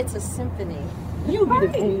 It's a symphony. You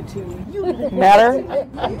dedicate to. You Matter?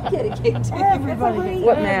 Dedicate to everybody.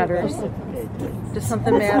 What matters? Does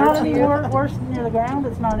something It's not matter to any you? worse near the ground.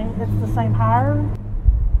 It's not. It's the same higher.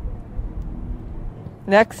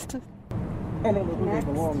 Next.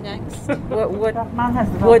 next. What Mine has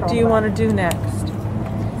the What Velcro do you back. want to do next?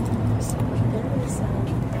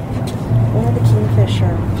 One of the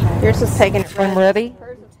Kingfisher pilots. Yours was taking it I'm ready.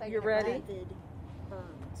 You're ready?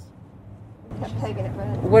 Kept taking it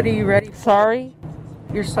red. What are you ready? Sorry?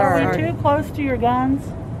 You're Are sorry. we too close to your guns?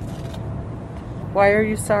 Why are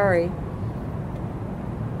you sorry?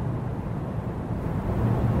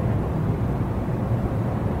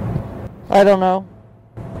 I don't know.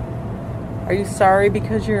 Are you sorry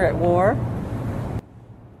because you're at war?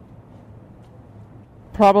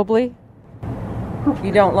 Probably.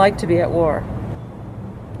 You don't like to be at war.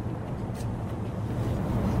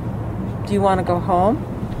 Do you want to go home?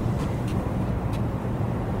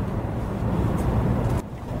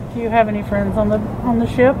 Do you have any friends on the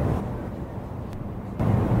ship?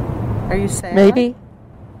 Are you sad? Maybe.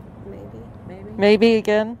 Maybe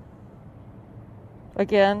again?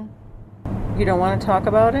 Again? You don't want to talk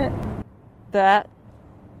about it? That's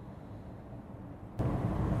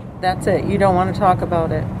it. You don't want to talk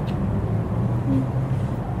about it.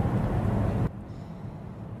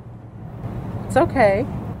 It's okay.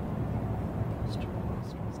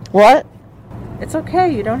 What? It's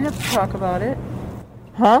okay. You don't have to talk about it.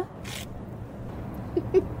 Huh?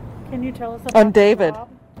 Can you tell us about I'm David. your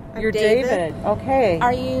job? You're David. Okay.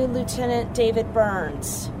 Are you Lieutenant David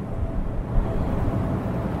Burns?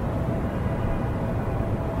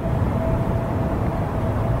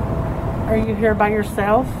 Are you here by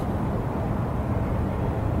yourself?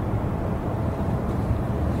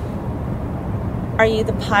 Are you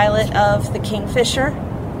the pilot of the Kingfisher?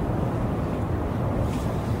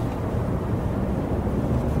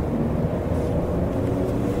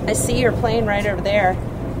 I see your plane right over there.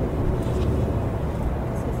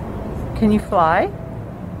 Can you fly?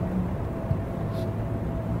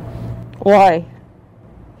 Why?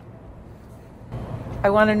 I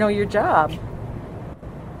want to know your job.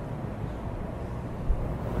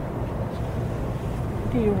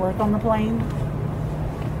 Do you work on the plane?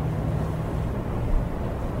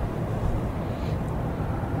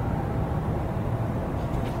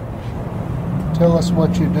 Tell us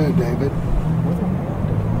what you do, David.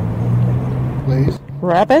 Please.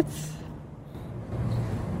 Rabbits?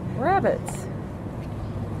 Rabbits.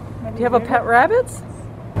 Do you have a pet rabbits?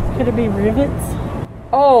 Could it be rivets?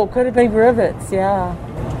 Oh, could it be rivets? Yeah.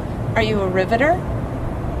 Are you a riveter?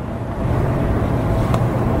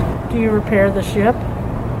 Do you repair the ship?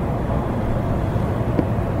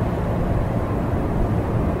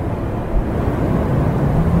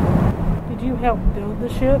 Did you help build the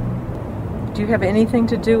ship? Do you have anything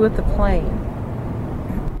to do with the plane?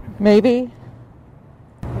 Maybe.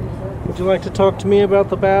 Would you like to talk to me about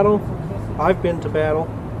the battle? I've been to battle.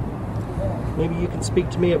 Maybe you can speak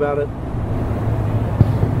to me about it.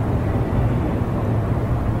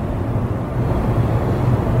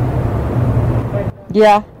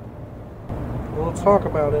 Yeah. Well, let's talk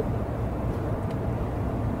about it.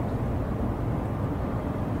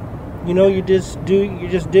 You know, you just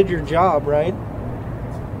did your job, right?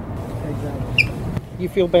 Exactly. You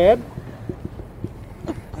feel bad?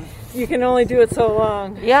 You can only do it so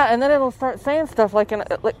long. Yeah, and then it'll start saying stuff like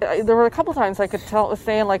there were a couple times I could tell it was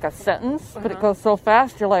saying like a sentence, but it goes so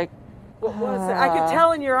fast you're like, What was it? I could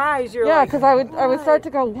tell in your eyes. You're Yeah, like, because I would start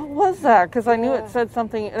to go, what was that? Because I knew it said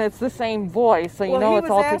something, and it's the same voice, so you know it's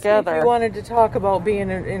all together. If you wanted to talk about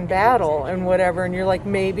being in battle and whatever, and you're like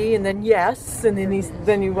maybe, and then yes, and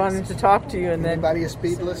then you wanted to talk to you, and then anybody a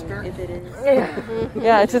speed listener?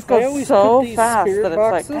 Yeah, it just goes so fast that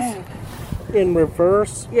it's like in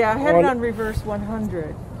reverse. Yeah, I had it on reverse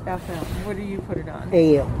 100 FM. What do you put it on?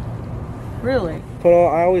 AM. Really?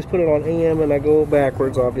 I always put it on AM, and I go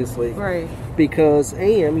backwards, obviously. Right. Because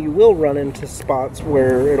AM, you will run into spots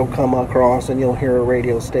where it'll come across, and you'll hear a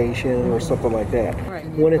radio station or something like that. Right.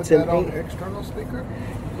 When it's in on external speaker.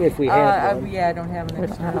 If we have one. Yeah, I don't have an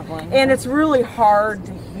external one. And it's really hard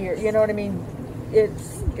to hear. You know what I mean?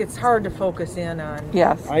 It's hard to focus in on.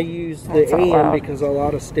 Yes. I use the AM because a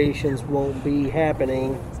lot of stations won't be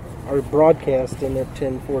happening or broadcasting at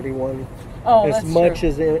 1041 as much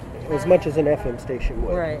as an FM station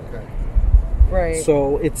would. Right. Right.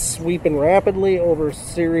 So it's sweeping rapidly over a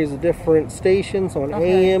series of different stations on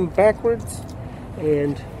AM backwards,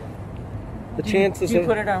 and the chances. Do you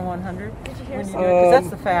put it on 100? Because that's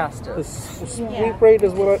the fastest. The sweep rate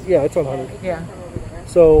is what it's on 100. Yeah.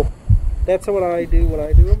 So that's what I do when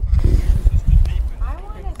I do them. I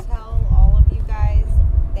want to tell all of you guys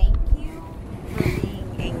thank you for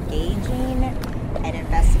being engaging and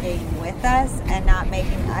investigating with us and not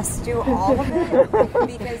making us do all of it.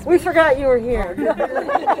 Because we forgot you were here. No,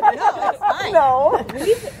 it's fine. No.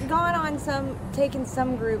 We've gone on taken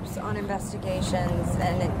some groups on investigations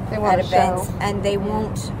and at events, and they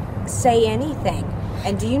won't say anything.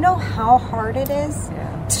 And do you know how hard it is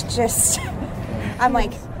to just? I'm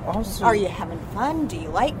like, are you having fun? Do you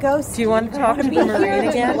like ghosts? Do you want to talk to the Marine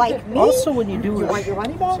again? Like me? Also, when you do you want your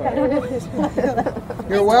money back?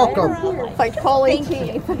 You're welcome. It's like calling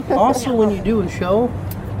teeth. Also, when you do a show,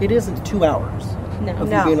 it isn't 2 hours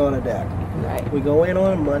of you being on a deck. Right. We go in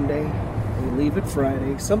on a Monday, we leave it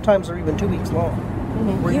Friday. Sometimes they're even 2 weeks long,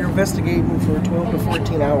 where you're investigating for 12 to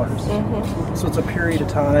 14 hours. So it's a period of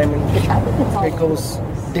time, and it goes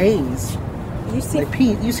days. You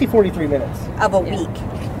see 43 minutes of a week.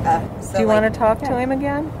 Do you want to talk to him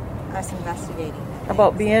again? Us investigating.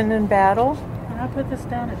 About being in battle? When I put this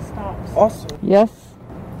down, it stops. Also, yes.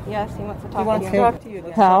 Yes, he wants to talk He wants to talk to you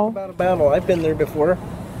again. How? About a battle. I've been there before.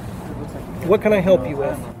 What can I help you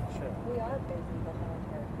with? We are busy the whole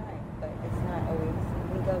entire time, but it's not always.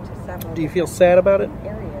 We go to several. Do you feel sad about it?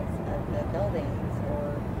 Areas of the buildings,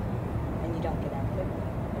 and you don't get activity.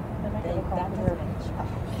 That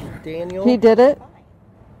doesn't. Daniel? He did it?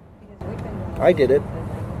 I did it.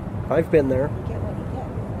 I've been there.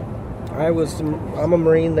 I'm a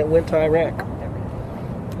Marine that went to Iraq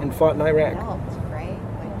and fought in Iraq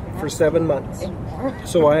for 7 months.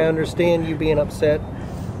 So I understand you being upset.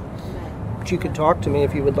 But you could talk to me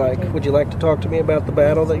if you would like. Would you like to talk to me about the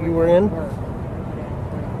battle that you were in?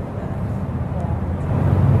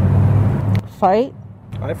 Fight?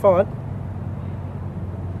 I fought.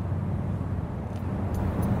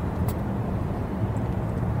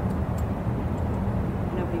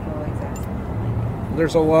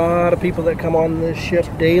 There's a lot of people that come on this ship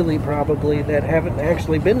daily probably that haven't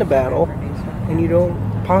actually been to battle, and you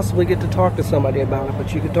don't possibly get to talk to somebody about it,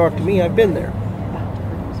 but you can talk to me. I've been there.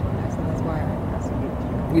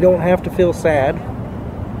 You don't have to feel sad.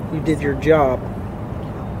 You did your job.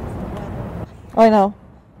 I know.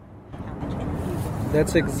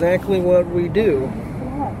 That's exactly what we do.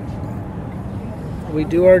 We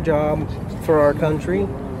do our job for our country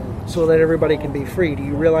so that everybody can be free. Do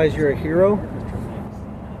you realize you're a hero?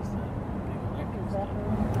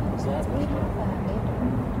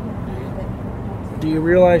 Do you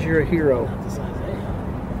realize you're a hero?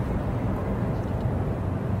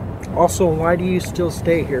 Also, why do you still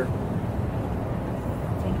stay here?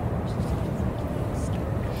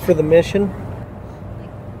 For the mission?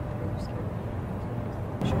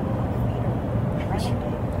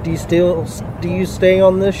 Do you stay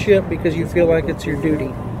on this ship because you feel like it's your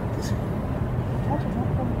duty?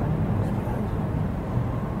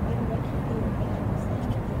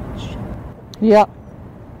 Yeah.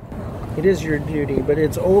 It is your duty, but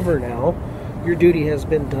it's over now. Your duty has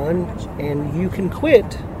been done, and you can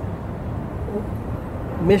quit.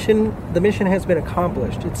 The mission has been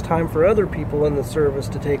accomplished. It's time for other people in the service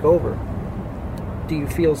to take over. Do you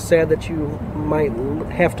feel sad that you might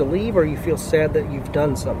have to leave, or you feel sad that you've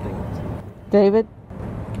done something? David?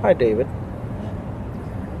 Hi, David.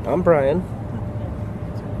 I'm Brian,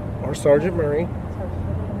 or Sergeant Murray.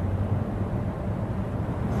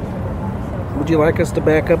 Would you like us to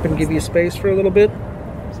back up and give you space for a little bit?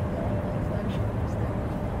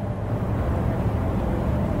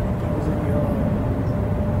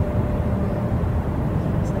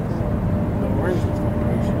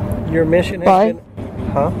 Your mission has Bye. been...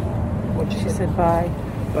 Huh? What'd you She say? said bye.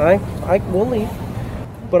 Bye? We'll leave.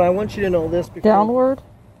 But I want you to know this before... Downward?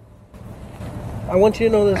 I want you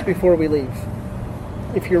to know this before we leave.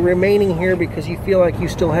 If you're remaining here because you feel like you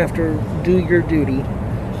still have to do your duty,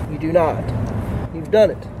 you do not. You've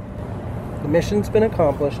done it. The mission's been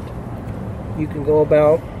accomplished. You can go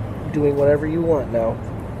about doing whatever you want now.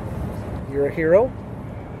 You're a hero.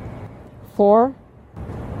 For?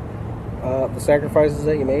 The sacrifices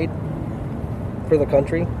that you made for the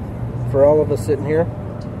country, for all of us sitting here.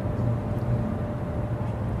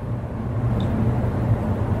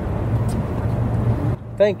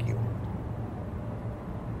 Thank you.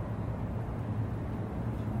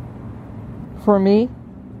 For me?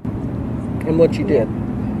 And what you did.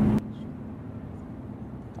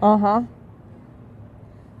 Uh-huh.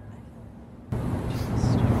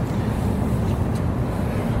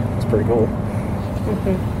 That's pretty cool.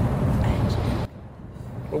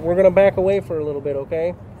 But we're going to back away for a little bit,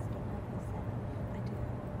 okay?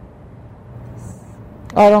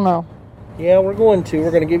 I don't know. Yeah, we're going to.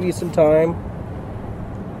 We're going to give you some time.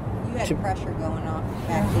 You had pressure going off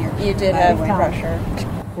back here. You did have pressure.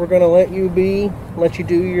 We're going to let you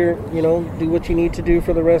do your, do what you need to do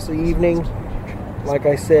for the rest of the evening. Like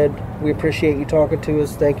I said, we appreciate you talking to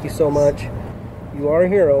us. Thank you so much. You are a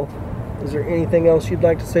hero. Is there anything else you'd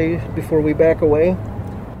like to say before we back away?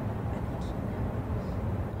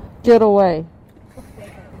 Get away.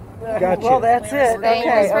 Gotcha. Well, that's it. Thank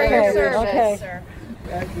you for your service, sir.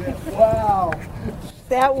 Wow.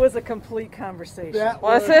 That was a complete conversation.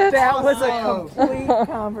 Was it? That was a complete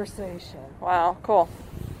conversation. Wow, cool.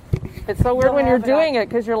 It's so weird when you're doing it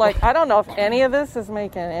because you're like, I don't know if any of this is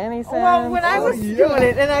making any sense. Well, when I was doing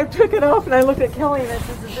it and I took it off and I looked at Kelly and I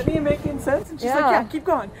said, is any making sense? And she's like, yeah, keep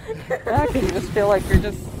going. Yeah, because you just feel like you're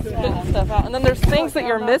just spitting stuff out. And then there's things that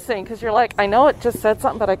you're missing because you're like, I know it just said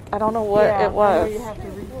something, but I don't know what it was. You have to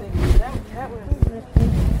rethink.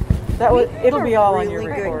 That was it'll be all on your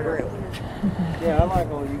recorder. Yeah, I like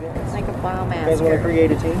all you guys. Like a plow You guys want to create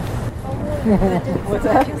a team? What's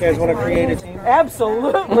that? You guys want to create a team?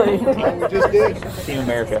 Absolutely. We just did. Team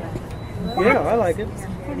America. Yeah, I like it.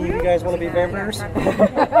 You guys want to be vampires?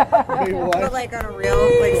 But like on a real,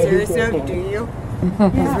 serious note, do you?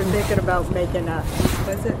 We're thinking about making a.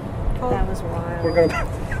 Was it? That was wild. We're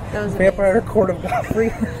gonna Vampire Court of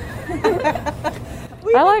Godfrey.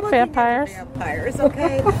 I like vampires. Vampires,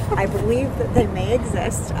 okay? I believe that they may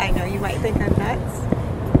exist. I know you might think I'm nuts,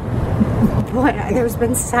 but there's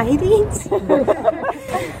been sightings, and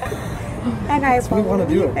I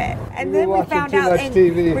believe it. And then we found out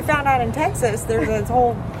in Texas there's this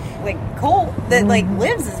whole cult that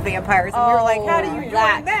lives as vampires, and we were like, how do you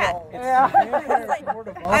join that?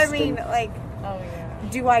 I mean,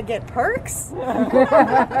 do I get perks? I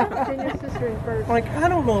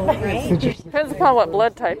don't know. Right? Depends upon what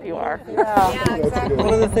blood type you are. Yeah, exactly.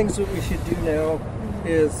 One of the things that we should do now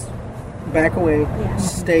is back away,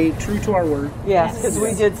 stay true to our word. Yes, because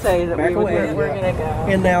we did say that we're going to go.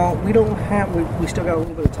 And now we don't have, we still got a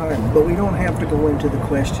little bit of time, but we don't have to go into the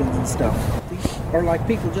questions and stuff. These are like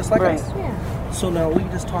people just like us. Yeah. So now we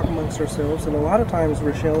just talk amongst ourselves, and a lot of times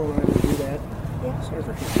Rochelle and I will do that. Yeah. Sorry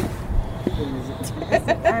for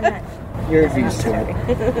You're used to it.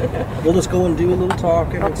 We'll just go and do a little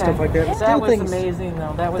talking and stuff like that. That was amazing,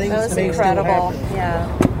 though. That was incredible. Yeah.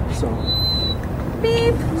 So.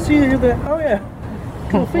 Beep. See you there. Oh yeah.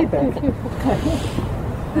 Cool feedback.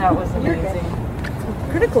 That was amazing.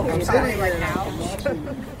 Critical feedback right now.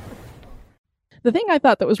 The thing I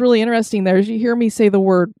thought that was really interesting there is you hear me say the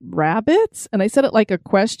word rabbits, and I said it like a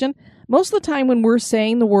question. Most of the time when we're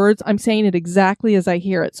saying the words, I'm saying it exactly as I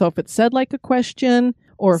hear it. So if it's said like a question,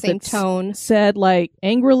 or if it's said like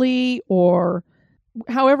angrily, or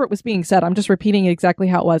however it was being said, I'm just repeating exactly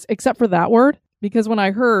how it was, except for that word. Because when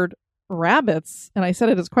I heard rabbits, and I said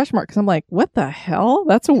it as a question mark, because I'm like, what the hell?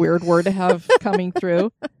 That's a weird word to have coming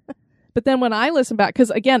through. But then when I listen back,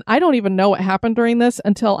 because again, I don't even know what happened during this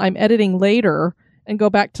until I'm editing later and go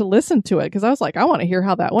back to listen to it, because I was like, I want to hear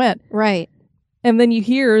how that went. Right. And then you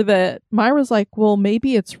hear that Myra's like, well,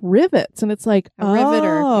 maybe it's rivets. And it's like,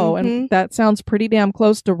 riveter. Oh, and that sounds pretty damn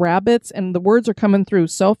close to rabbits. And the words are coming through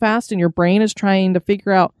so fast and your brain is trying to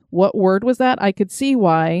figure out what word was that. I could see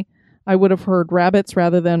why I would have heard rabbits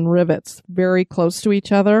rather than rivets, very close to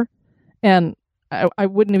each other. And I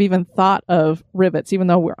wouldn't have even thought of rivets, even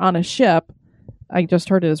though we're on a ship. I just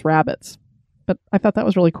heard it as rabbits. But I thought that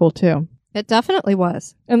was really cool too. It definitely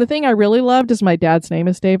was. And the thing I really loved is my dad's name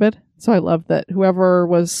is David. So I love that whoever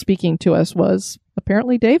was speaking to us was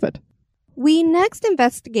apparently David. We next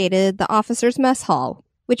investigated the officers' mess hall,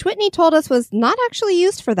 which Whitney told us was not actually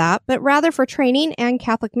used for that, but rather for training, and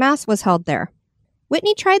Catholic Mass was held there.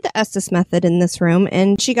 Whitney tried the Estes method in this room,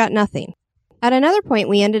 and she got nothing. At another point,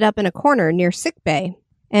 we ended up in a corner near sick bay,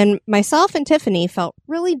 and myself and Tiffany felt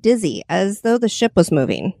really dizzy, as though the ship was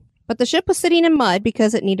moving. But the ship was sitting in mud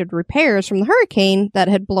because it needed repairs from the hurricane that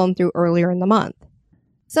had blown through earlier in the month.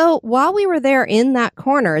 So while we were there in that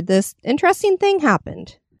corner, this interesting thing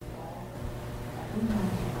happened.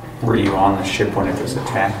 Were you on the ship when it was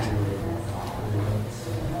attacked?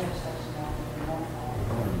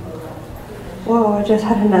 Whoa, I just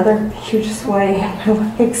had another huge sway in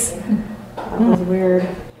my legs. That was weird.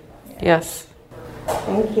 Yes.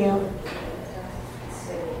 Thank you.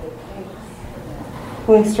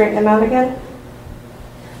 Can we straighten them out again?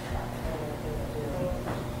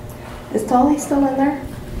 Is Dolly still in there?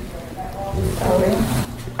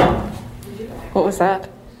 What was that?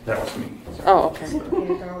 That was me. Oh, okay.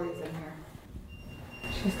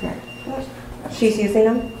 She's good. She's using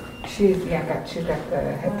them? She's got the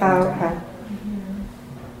headphones. Oh, okay.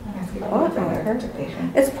 Oh,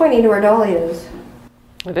 okay. It's pointing to where Dolly is.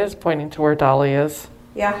 It is pointing to where Dolly is.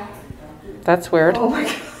 Yeah. That's weird. Oh my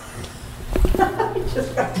god.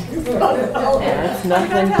 It's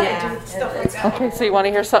nothing. Okay, so you want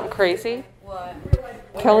to hear something crazy? What?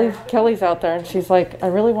 Kelly's out there, and she's like, I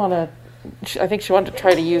really want to. I think she wanted to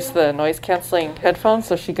try to use the noise canceling headphones,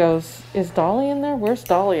 so she goes, "Is Dolly in there? Where's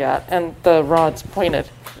Dolly at?" And the rod's pointed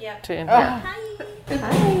to in here.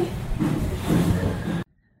 Hi.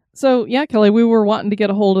 So, yeah, Kelly, we were wanting to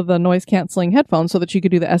get a hold of the noise-canceling headphones so that you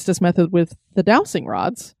could do the Estes method with the dowsing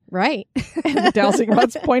rods. Right. And the dowsing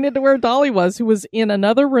rods pointed to where Dolly was, who was in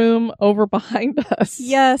another room over behind us.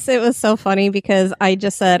 Yes, it was so funny because I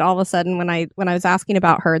just said all of a sudden when I was asking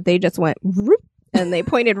about her, they just went, whoop, and they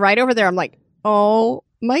pointed right over there. I'm like, oh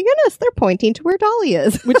my goodness, they're pointing to where Dolly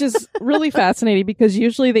is. Which is really fascinating because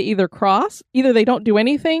usually they either they don't do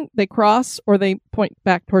anything, they cross, or they point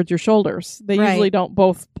back towards your shoulders. They usually don't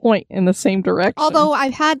both point in the same direction. Although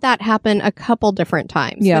I've had that happen a couple different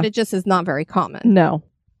times, but it just is not very common. No.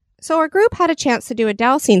 So our group had a chance to do a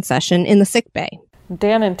dowsing session in the sick bay.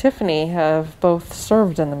 Dan and Tiffany have both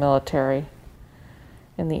served in the military,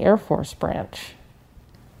 in the Air Force branch.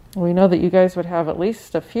 We know that you guys would have at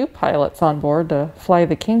least a few pilots on board to fly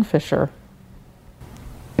the Kingfisher.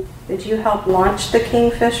 Did you help launch the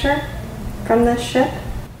Kingfisher from this ship?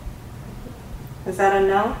 Is that a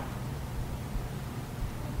no?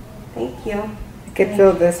 Thank you. I could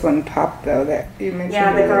feel this one pop though that you mentioned.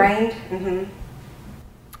 Yeah, the earlier. grind. Mm-hmm.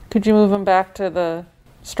 Could you move them back to the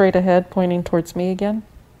straight ahead, pointing towards me again?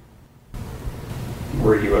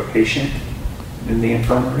 Were you a patient in the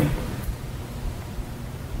infirmary?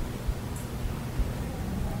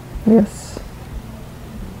 Yes.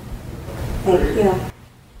 Thank you.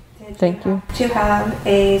 Thank you. Did you have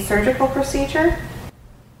a surgical procedure?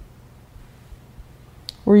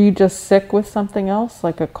 Were you just sick with something else,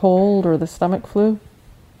 like a cold or the stomach flu?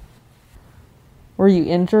 Were you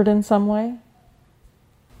injured in some way?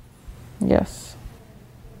 Yes.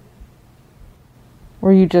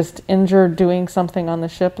 Were you just injured doing something on the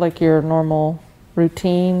ship, like your normal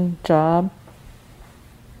routine job?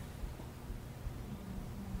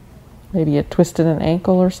 Maybe you twisted an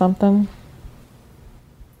ankle or something?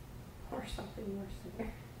 Or something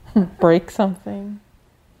worse. Break something?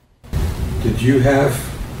 Did you have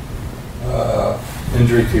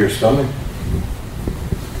injury to your stomach?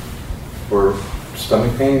 Or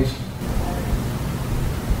stomach pains?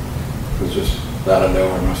 It was just out of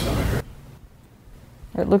nowhere, my stomach hurt.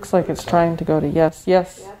 It looks like it's trying to go to yes.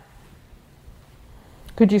 Yes. Yep.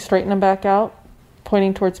 Could you straighten them back out,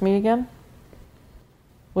 pointing towards me again?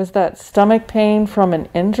 Was that stomach pain from an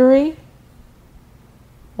injury?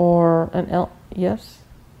 Or an yes?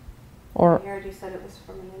 Or You already said it was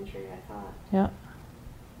from an injury, I thought. yeah.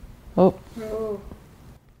 Oh.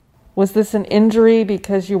 Was this an injury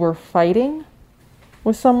because you were fighting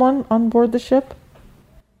with someone on board the ship?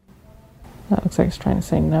 That looks like it's trying to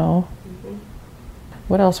say no. Mm-hmm.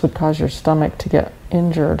 What else would cause your stomach to get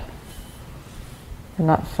injured? You're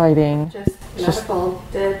not fighting. Just medical.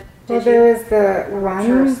 Well, there was the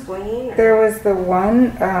rupture a one. spleen? There was the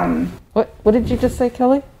one. What did you just say,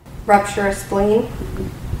 Kelly? Rupture a spleen.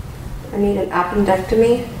 I need an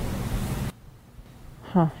appendectomy.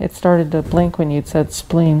 Huh. It started to blink when you'd said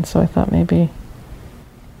spleen, so I thought maybe.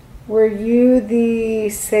 Were you the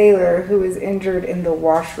sailor who was injured in the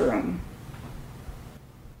washroom?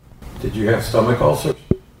 Did you have stomach ulcers?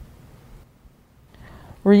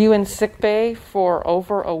 Were you in sick bay for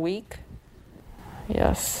over a week?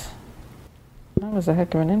 Yes. That was a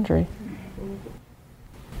heck of an injury.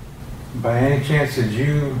 By any chance, did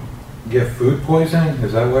you get food poisoning?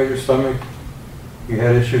 Is that why you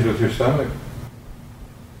had issues with your stomach?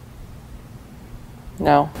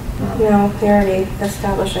 No. No, they already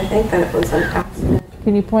established, I think, that it was an accident.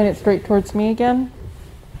 Can you point it straight towards me again?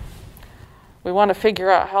 We want to figure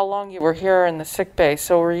out how long you were here in the sick bay.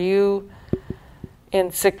 So were you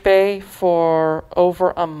in sick bay for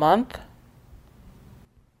over a month?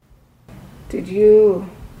 Did you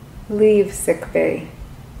leave sick bay?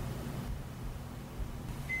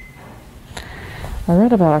 I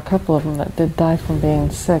read about a couple of them that did die from being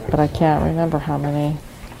sick, but I can't remember how many.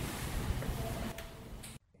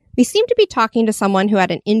 We seemed to be talking to someone who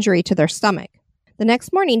had an injury to their stomach. The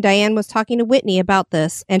next morning, Diane was talking to Whitney about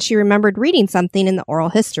this, and she remembered reading something in the oral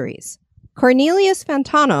histories. Cornelius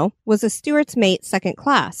Fantano was a steward's mate 2nd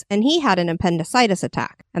class, and he had an appendicitis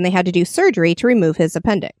attack, and they had to do surgery to remove his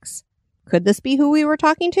appendix. Could this be who we were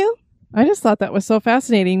talking to? I just thought that was so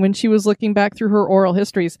fascinating when she was looking back through her oral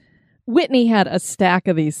histories. Whitney had a stack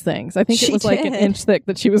of these things. I think it was like an inch thick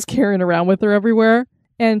that she was carrying around with her everywhere.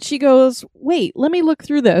 And she goes, wait, let me look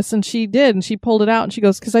through this. And she did. And she pulled it out. And she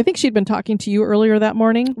goes, because I think she'd been talking to you earlier that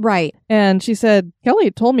morning. Right. And she said, Kelly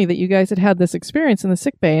had told me that you guys had this experience in the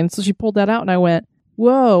sick bay. And so she pulled that out. And I went,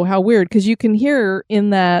 whoa, how weird. Because you can hear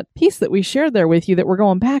in that piece that we shared there with you that we're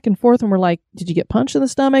going back and forth. And we're like, did you get punched in the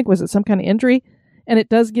stomach? Was it some kind of injury? And it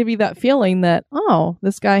does give you that feeling that, oh,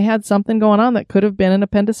 this guy had something going on that could have been an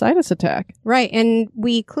appendicitis attack. Right. And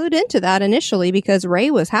we clued into that initially because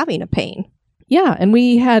Ray was having a pain. Yeah, and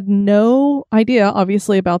we had no idea,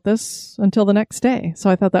 obviously, about this until the next day. So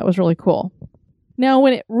I thought that was really cool. Now,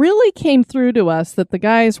 when it really came through to us that the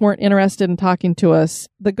guys weren't interested in talking to us,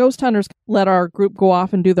 the ghost hunters let our group go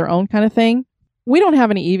off and do their own kind of thing. We don't have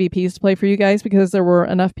any EVPs to play for you guys because there were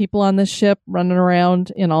enough people on this ship running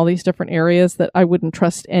around in all these different areas that I wouldn't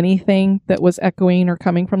trust anything that was echoing or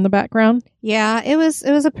coming from the background. Yeah, it was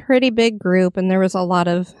a pretty big group and there was a lot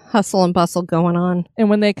of hustle and bustle going on. And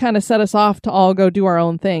when they kind of set us off to all go do our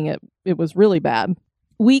own thing, it was really bad.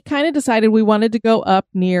 We kind of decided we wanted to go up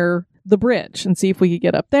near the bridge and see if we could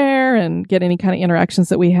get up there and get any kind of interactions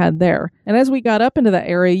that we had there. And as we got up into that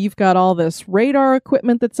area, you've got all this radar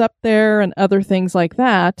equipment that's up there and other things like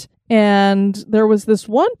that. And there was this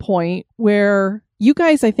one point where you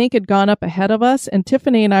guys, I think, had gone up ahead of us, and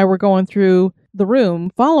Tiffany and I were going through the room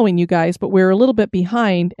following you guys, but we were a little bit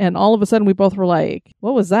behind. And all of a sudden we both were like,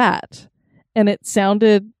 what was that? And it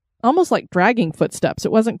sounded almost like dragging footsteps.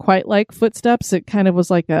 It wasn't quite like footsteps. It kind of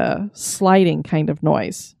was like a sliding kind of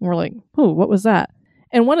noise. And we're like, oh, what was that?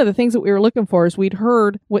 And one of the things that we were looking for is we'd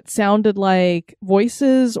heard what sounded like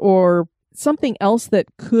voices or something else that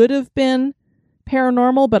could have been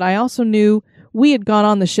paranormal. But I also knew we had gone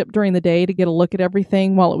on the ship during the day to get a look at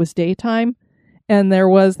everything while it was daytime. And there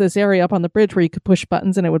was this area up on the bridge where you could push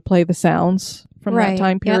buttons and it would play the sounds from that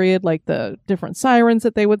time period, like the different sirens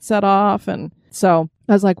that they would set off. And so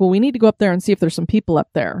I was like, well, we need to go up there and see if there's some people up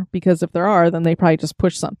there, because if there are, then they probably just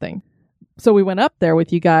push something. So we went up there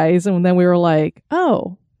with you guys, and then we were like,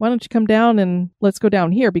 oh, why don't you come down and let's go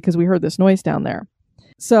down here, because we heard this noise down there.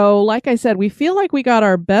 So like I said, we feel like we got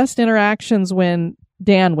our best interactions when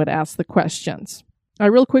Dan would ask the questions. I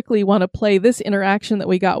real quickly want to play this interaction that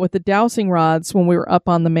we got with the dowsing rods when we were up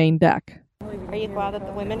on the main deck. Are you glad that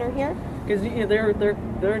the women are here? Because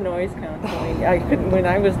they're noise canceling. I couldn't, when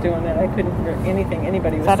I was doing it, I couldn't hear anything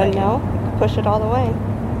anybody was saying. Is that a no? Push it all the way.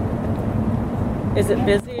 Is it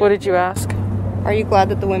busy? What did you ask? Are you glad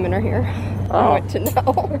that the women are here? Oh. I want to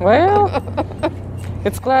know. Well,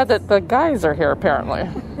 it's glad that the guys are here, apparently.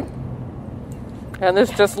 And this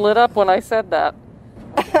just lit up when I said that.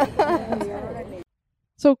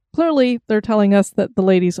 So clearly they're telling us that the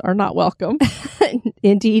ladies are not welcome.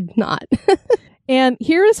 Indeed not. And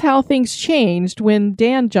here is how things changed when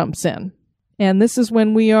Dan jumps in. And this is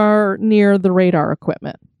when we are near the radar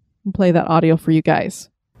equipment. I'll play that audio for you guys.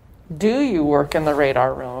 Do you work in the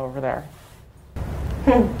radar room over there?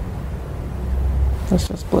 Let's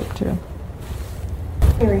just blip too.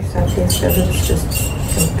 Very sexy says it's just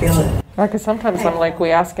don't feel it. Because sometimes I'm like,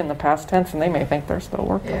 we ask in the past tense and they may think they're still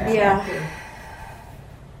working. Yeah.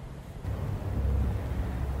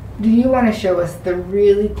 Do you want to show us the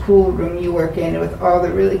really cool room you work in with all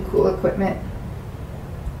the really cool equipment?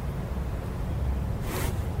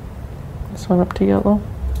 This one up to yellow.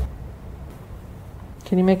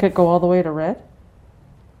 Can you make it go all the way to red?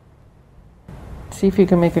 See if you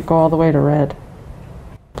can make it go all the way to red.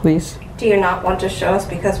 Please. Do you not want to show us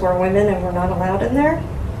because we're women and we're not allowed in there?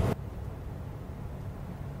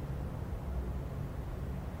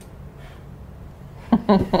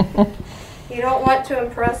 You don't want to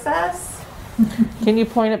impress us? Can you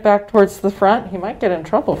point it back towards the front? He might get in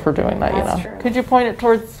trouble for doing that, That's you know. true. Could you point it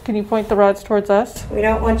towards, can you point the rods towards us? We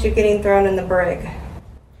don't want you getting thrown in the brig.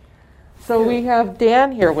 So we have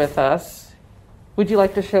Dan here with us. Would you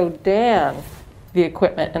like to show Dan the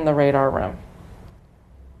equipment in the radar room?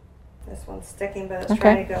 This one's sticking, but it's Okay.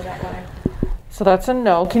 trying to go that way. So that's a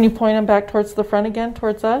no. Can you point him back towards the front again,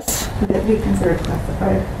 towards us? Would that be considered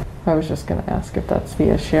classified? I was just going to ask if that's the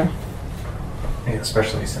issue. Yeah,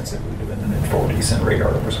 especially since it would have been the mid-40s and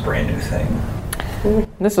radar was a brand new thing.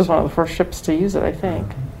 This is one of the first ships to use it, I think.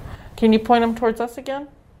 Can you point him towards us again?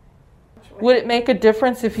 Would it make a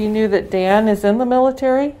difference if you knew that Dan is in the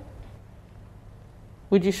military?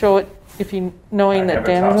 Would you show it if you knowing I that have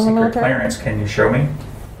Dan a top is in the secret military? clearance. Can you show me?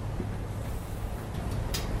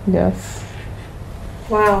 Yes.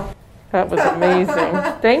 Wow. That was amazing.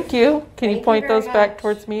 Thank you. Can you Thank you point very those back much.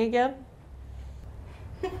 towards me again?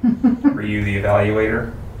 Were you the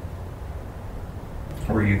evaluator?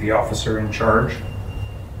 Were you the officer in charge?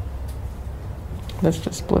 This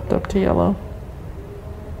just flipped up to yellow.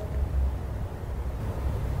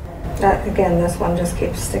 Again, this one just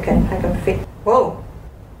keeps sticking. I can feel. Whoa.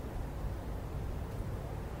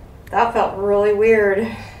 That felt really weird.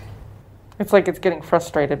 It's like it's getting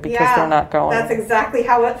frustrated because Yeah, they're not going. That's exactly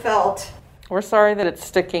how it felt. We're sorry that it's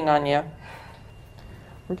sticking on you.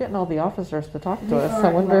 We're getting all the officers to talk to us.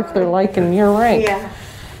 I wonder if they're liking your rank. Yeah.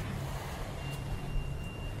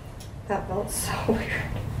 That felt so weird.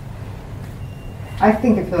 I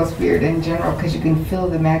think it feels weird in general because you can feel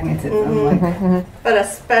the magnetism. Like, But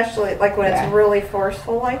especially like when Yeah. it's really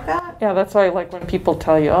forceful like that. Yeah, that's why I like when people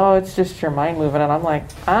tell you, oh, it's just your mind moving. And I'm like,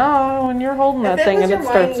 oh, when you're holding that If it thing was and your it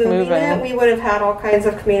mind starts moving it, moving. we would have had all kinds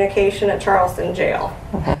of communication at Charleston jail.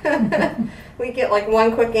 We'd get like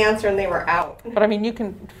one quick answer and they were out. But I mean, you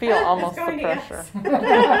can feel almost the going to pressure.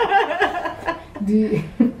 do you,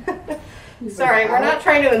 Sorry, we're not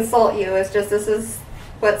trying to insult you. It's just this is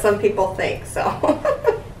what some people think. So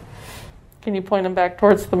Can you point them back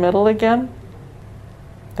towards the middle again?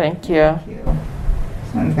 Thank you. Thank you.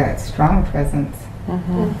 This one's got strong presence.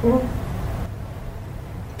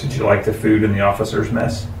 Did you like the food in the officer's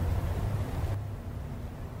mess?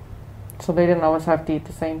 So they didn't always have to eat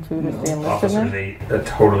the same food as the enlisted Officers men? ate a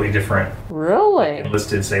totally different. Really?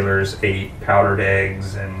 Enlisted sailors ate powdered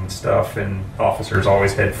eggs and stuff, and officers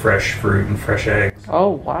always had fresh fruit and fresh eggs. Oh,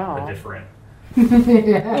 wow. Different.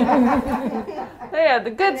 They had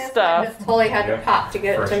the good stuff. just totally had to Yep. pop to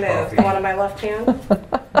get it to Fresh move. coffee. The one on my left hand.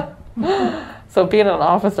 So being an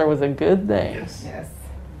officer was a good thing. Yes. Yes.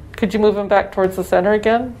 Could you move him back towards the center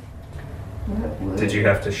again? Did you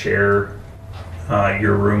have to share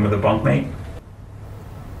your room with a bunkmate?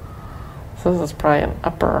 So this is probably an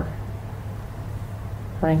upper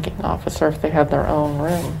ranking officer if they had their own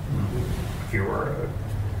room. If you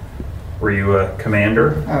were you a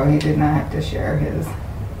commander? Oh, he did not have to share his.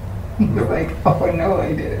 He was like, oh no,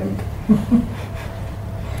 I didn't.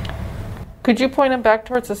 Could you point him back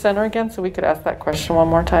towards the center again so we could ask that question one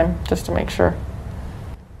more time just to make sure?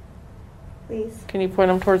 Please. Can you point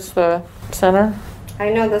him towards the center? I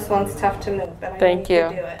know this one's tough to move, but I Thank know you. you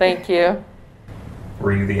can do it. Thank you.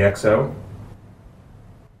 Were you the XO?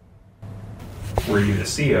 Were you the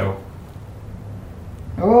CO?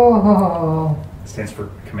 Oh. Stands for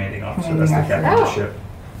commanding officer. Commanding That's the officer. captain of the ship.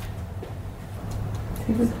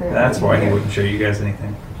 He was there. That's why he wouldn't show you guys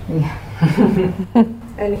anything. Yeah.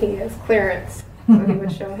 And he has clearance, so he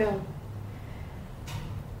would show him.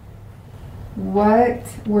 What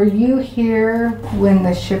were you here when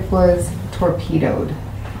the ship was torpedoed? You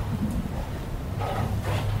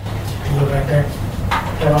go back there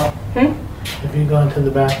at all? If you go into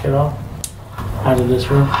the back at all, out of this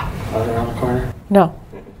room, out around the corner. No.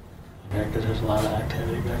 Yeah, because there's a lot of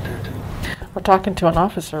activity back there too. We're talking to an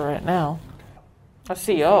officer right now. A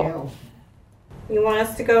CO. You want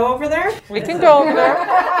us to go over there? We can go over there.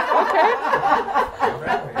 Okay.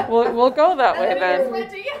 We'll go that way then.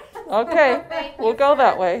 Okay. We'll go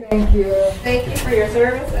that way. Thank you. Thank you for your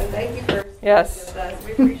service and thank you for Yes. speaking with us.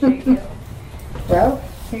 We appreciate you. Well,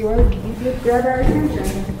 he did grab our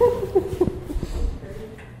attention.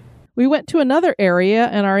 We went to another area,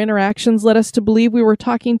 and our interactions led us to believe we were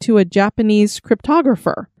talking to a Japanese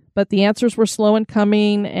cryptographer. But the answers were slow in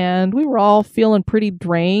coming, and we were all feeling pretty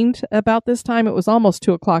drained about this time. It was almost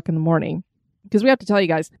 2 o'clock in the morning. Because we have to tell you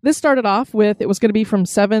guys, this started off with it was going to be from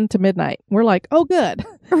 7 to midnight. We're like, oh, good.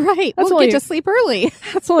 Right. That's We'll only- get to sleep early.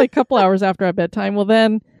 That's only a couple hours after our bedtime. Well,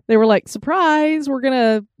 then they were like, surprise, we're going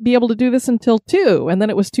to be able to do this until 2. And then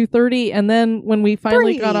it was 2:30. And then when we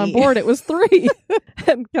finally got on 3. board, it was 3.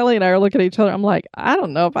 And Kelly and I are looking at each other. I'm like, I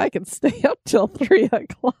don't know if I can stay up till 3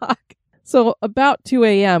 o'clock. So about 2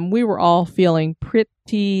 a.m., we were all feeling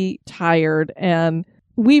pretty tired. And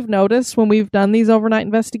we've noticed when we've done these overnight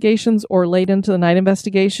investigations or late into the night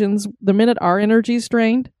investigations, the minute our energy's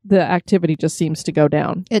drained, the activity just seems to go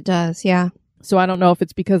down. It does, yeah. So I don't know if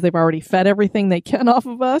it's because they've already fed everything they can off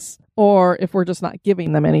of us or if we're just not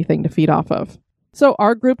giving them anything to feed off of. So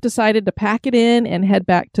our group decided to pack it in and head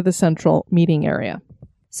back to the central meeting area.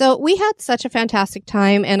 So we had such a fantastic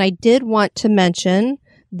time, and I did want to mention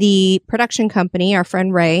the production company, our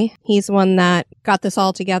friend Ray. He's the one that got this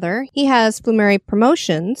all together. He has Flumeri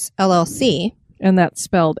Promotions, LLC. And that's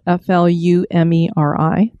spelled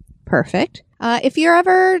Flumeri. Perfect. If you're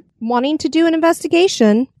ever wanting to do an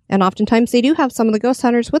investigation, and oftentimes they do have some of the ghost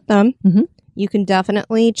hunters with them, you can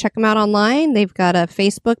definitely check them out online. They've got a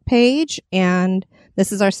Facebook page, and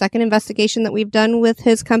this is our second investigation that we've done with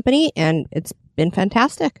his company, and it's been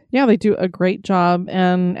fantastic. Yeah, they do a great job.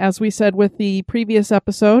 And as we said with the previous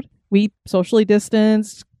episode, we socially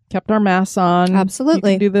distanced, kept our masks on.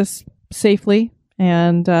 Absolutely. You can do this safely.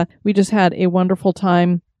 And we just had a wonderful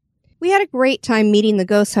time. We had a great time meeting the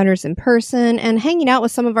ghost hunters in person and hanging out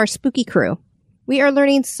with some of our spooky crew. We are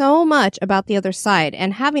learning so much about the other side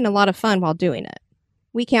and having a lot of fun while doing it.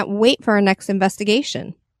 We can't wait for our next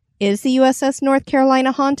investigation. Is the USS North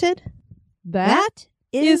Carolina haunted? That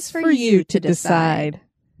is for you to decide.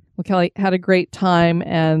 Well, Kelly had a great time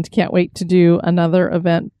and can't wait to do another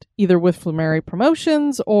event either with Flumeri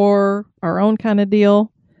Promotions or our own kind of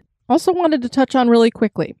deal. Also wanted to touch on really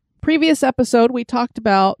quickly. Previous episode, we talked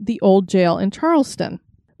about the old jail in Charleston.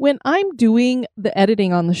 When I'm doing the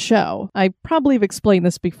editing on the show, I probably have explained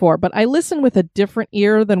this before, but I listen with a different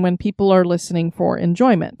ear than when people are listening for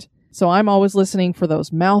enjoyment. So I'm always listening for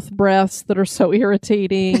those mouth breaths that are so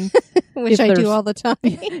irritating. Which I do all the time.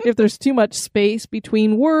 If there's too much space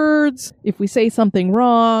between words, if we say something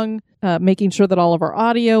wrong, making sure that all of our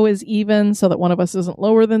audio is even so that one of us isn't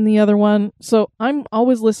lower than the other one. So I'm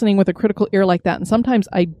always listening with a critical ear like that. And sometimes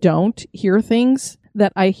I don't hear things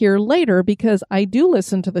that I hear later because I do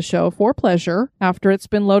listen to the show for pleasure after it's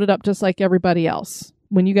been loaded up just like everybody else.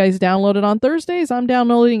 When you guys download it on Thursdays, I'm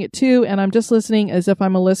downloading it too, and I'm just listening as if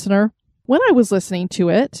I'm a listener. When I was listening to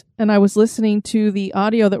it, and I was listening to the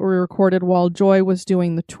audio that we recorded while Joy was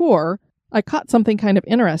doing the tour, I caught something kind of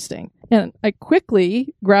interesting. And I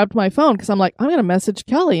quickly grabbed my phone because I'm like, I'm going to message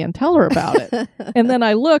Kelly and tell her about it. And then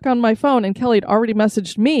I look on my phone and Kelly had already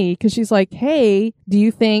messaged me because she's like, hey, do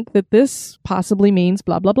you think that this possibly means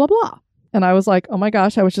blah, blah, blah, blah? And I was like, oh my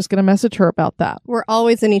gosh, I was just going to message her about that. We're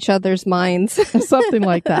always in each other's minds. Something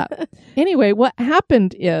like that. Anyway, what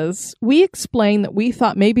happened is we explained that we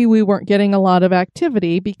thought maybe we weren't getting a lot of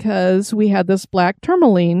activity because we had this black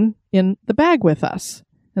tourmaline in the bag with us.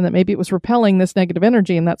 And that maybe it was repelling this negative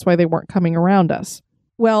energy and that's why they weren't coming around us.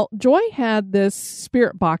 Well, Joy had this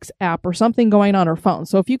Spirit Box app or something going on her phone.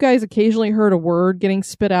 So if you guys occasionally heard a word getting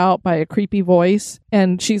spit out by a creepy voice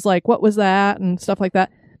and she's like, what was that? And stuff like that.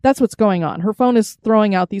 That's what's going on. Her phone is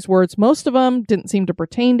throwing out these words. Most of them didn't seem to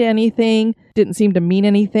pertain to anything, didn't seem to mean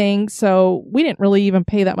anything. So we didn't really even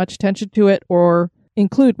pay that much attention to it or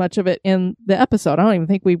include much of it in the episode. I don't even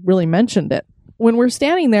think we really mentioned it. When we're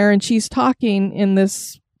standing there and she's talking in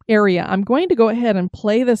this area, I'm going to go ahead and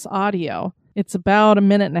play this audio. It's about 1.5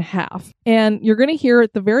 minutes. And you're going to hear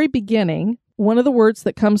at the very beginning, one of the words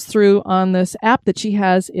that comes through on this app that she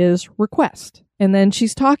has is request. And then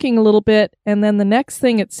she's talking a little bit, and then the next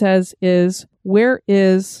thing it says is, where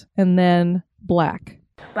is, and then black.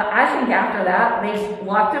 But I think after that, they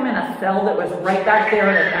locked him in a cell that was right back there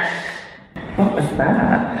in that. What was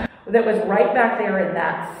that? That was right back there in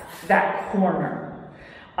that corner.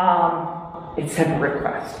 It said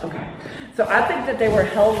request. Okay. So I think that they were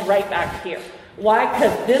held right back here. Why?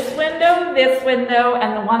 Because this window,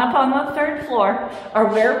 and the one up on the 3rd floor are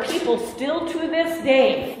where people still to this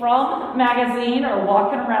day, from magazine or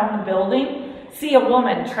walking around the building, see a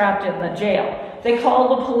woman trapped in the jail. They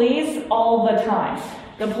call the police all the time.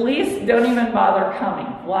 The police don't even bother coming.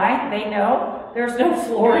 Why? They know there's no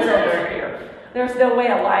floors over here. There's no way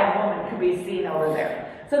a live woman could be seen over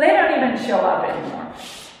there. So they don't even show up anymore.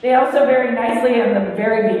 They also very nicely in the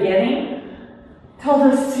very beginning told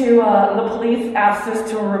us to, the police asked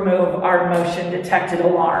us to remove our motion detected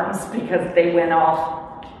alarms because they went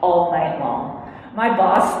off all night long. My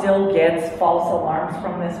boss still gets false alarms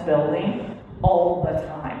from this building all the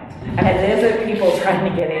time. And it isn't people trying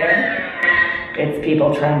to get in, it's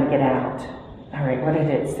people trying to get out. All right, what did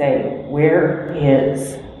it say? Where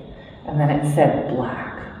is? And then it said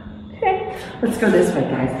black. Okay, let's go this way,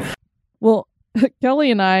 guys. Well,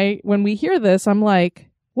 Kelly and I, when we hear this, I'm like,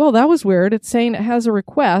 well, that was weird. It's saying it has a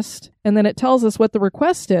request, and then it tells us what the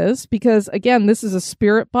request is, because, again, this is a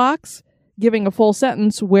spirit box. giving a full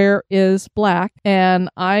sentence, where is black? And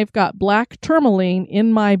I've got black tourmaline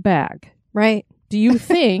in my bag. Right. Do you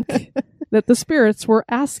think that the spirits were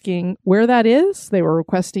asking where that is? They were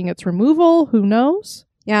requesting its removal? Who knows?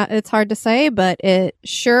 Yeah, it's hard to say, but it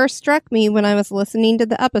sure struck me when I was listening to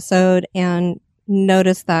the episode and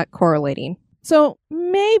noticed that correlating. So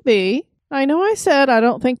maybe, I know I said I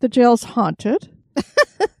don't think the jail's haunted,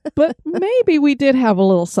 but maybe we did have a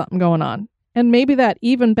little something going on. And maybe that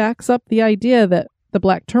even backs up the idea that the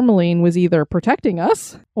black tourmaline was either protecting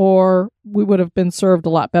us or we would have been served a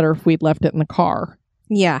lot better if we'd left it in the car.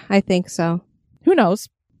 Yeah, I think so. Who knows?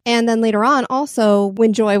 And then later on, also,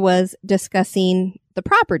 when Joy was discussing the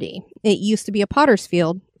property, it used to be a potter's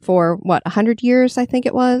field for, 100 years, I think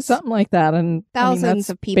it was? Something like that. And thousands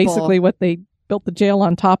of people. Basically what they built the jail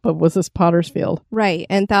on top of was this potter's field. Right.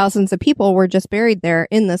 And thousands of people were just buried there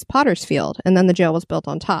in this potter's field. And then the jail was built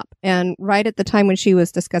on top. And right at the time when she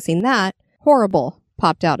was discussing that, Horrible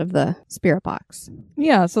popped out of the spirit box.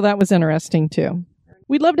 Yeah, so that was interesting too.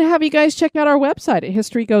 We'd love to have you guys check out our website at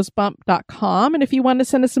historygoesbump.com. And if you want to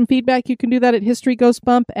send us some feedback, you can do that at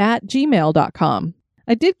historygoesbump@gmail.com.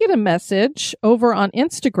 I did get a message over on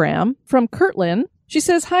Instagram from Kirtland. She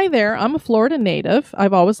says, "Hi there, I'm a Florida native.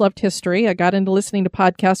 I've always loved history. I got into listening to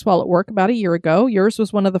podcasts while at work about a year ago. Yours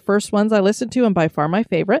was one of the first ones I listened to and by far my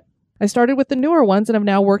favorite. I started with the newer ones and have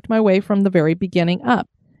now worked my way from the very beginning up.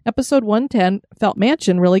 Episode 110, Felt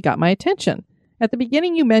Mansion, really got my attention. At the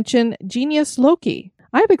beginning, you mentioned Genius Loki.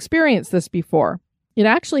 I've experienced this before. It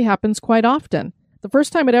actually happens quite often. The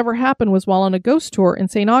first time it ever happened was while on a ghost tour in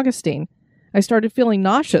St. Augustine. I started feeling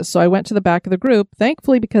nauseous, so I went to the back of the group,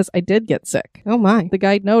 thankfully because I did get sick. Oh my. The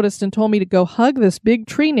guide noticed and told me to go hug this big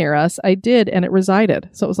tree near us. I did, and it resided.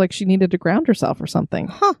 So it was like she needed to ground herself or something.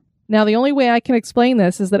 Huh. Now, the only way I can explain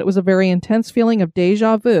this is that it was a very intense feeling of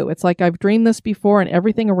deja vu. It's like I've dreamed this before and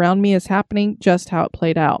everything around me is happening just how it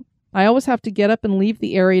played out. I always have to get up and leave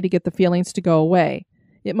the area to get the feelings to go away.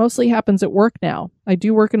 It mostly happens at work now. I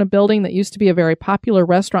do work in a building that used to be a very popular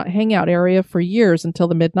restaurant hangout area for years until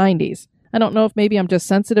the mid-90s. I don't know if maybe I'm just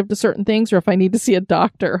sensitive to certain things or if I need to see a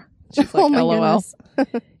doctor." She's like, oh my LOL.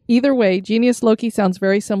 goodness. Either way, Genius Loki sounds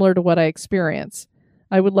very similar to what I experience.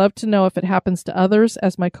 I would love to know if it happens to others,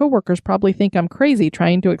 as my coworkers probably think I'm crazy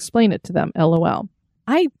trying to explain it to them. LOL.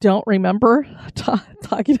 I don't remember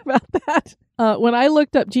talking about that. When I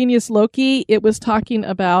looked up Genius Loki, it was talking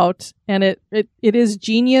about, and it is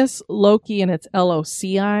Genius Loki, and it's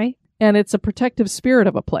LOCI, and it's a protective spirit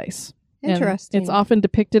of a place. Interesting. And it's often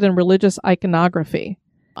depicted in religious iconography.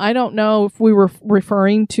 I don't know if we were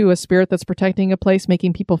referring to a spirit that's protecting a place,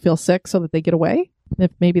 making people feel sick so that they get away,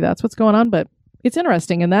 if maybe that's what's going on, but it's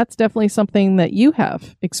interesting, and that's definitely something that you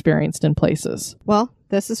have experienced in places. Well,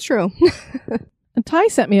 this is true. And Ty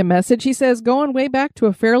sent me a message. He says, "Going way back to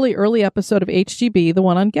a fairly early episode of HGB, the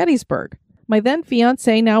one on Gettysburg. My then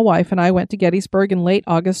fiancé, now wife, and I went to Gettysburg in late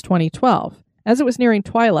August 2012. As it was nearing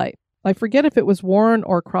twilight, I forget if it was Warren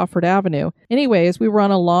or Crawford Avenue. Anyways, we were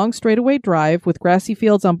on a long straightaway drive with grassy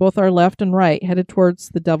fields on both our left and right, headed towards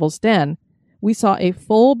the Devil's Den. We saw a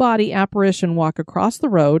full-body apparition walk across the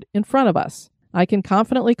road in front of us. I can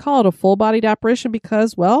confidently call it a full-bodied apparition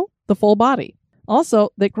because, well, the full body. Also,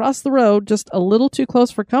 they crossed the road just a little too close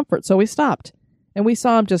for comfort, so we stopped. And we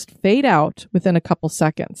saw him just fade out within a couple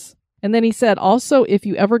seconds. And then he said, also, if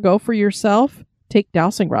you ever go for yourself, take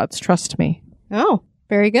dowsing rods, trust me." Oh,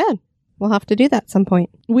 very good. We'll have to do that at some point.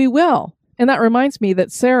 We will. And that reminds me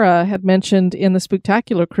that Sarah had mentioned in the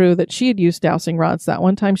Spooktacular crew that she had used dowsing rods that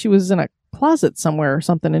one time. She was in a closet somewhere or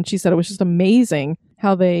something, and she said it was just amazing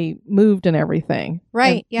how they moved and everything.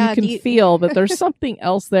 Right, and yeah. You can feel that there's something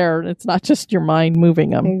else there, and it's not just your mind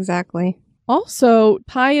moving them. Exactly. Also,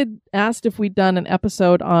 Ty had asked if we'd done an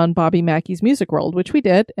episode on Bobby Mackey's Music World, which we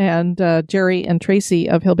did, and Jerry and Tracy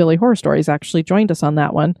of Hillbilly Horror Stories actually joined us on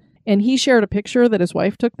that one. And he shared a picture that his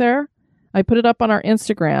wife took there. I put it up on our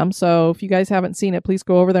Instagram, so if you guys haven't seen it, please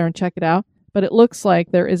go over there and check it out. But it looks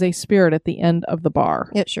like there is a spirit at the end of the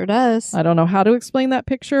bar. It sure does. I don't know how to explain that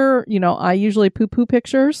picture. You know, I usually poo-poo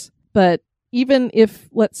pictures, but even if,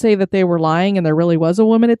 let's say that they were lying and there really was a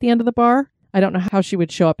woman at the end of the bar, I don't know how she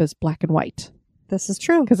would show up as black and white. This is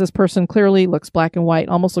true. Because this person clearly looks black and white,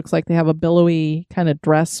 almost looks like they have a billowy kind of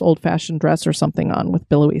dress, old-fashioned dress or something on with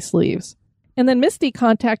billowy sleeves. And then Misty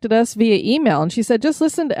contacted us via email, and she said, just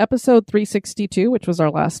listen to episode 362, which was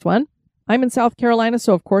our last one. I'm in South Carolina,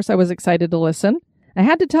 so of course I was excited to listen. I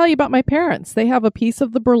had to tell you about my parents. They have a piece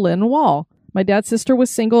of the Berlin Wall. My dad's sister was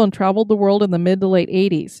single and traveled the world in the mid to late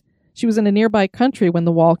 80s. She was in a nearby country when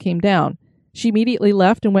the wall came down. She immediately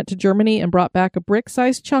left and went to Germany and brought back a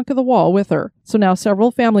brick-sized chunk of the wall with her. So now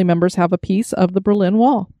several family members have a piece of the Berlin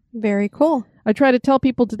Wall. Very cool. I try to tell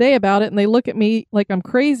people today about it, and they look at me like I'm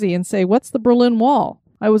crazy and say, "What's the Berlin Wall?"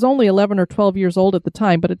 I was only 11 or 12 years old at the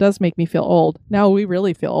time, but it does make me feel old. Now we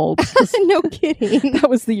really feel old. No kidding. That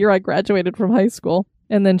was the year I graduated from high school.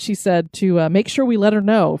 And then she said to make sure we let her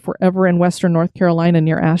know if we're ever in Western North Carolina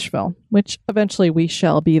near Asheville, which eventually we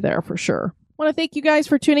shall be there for sure. I want to thank you guys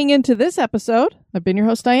for tuning in to this episode. I've been your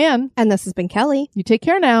host, Diane. And this has been Kelly. You take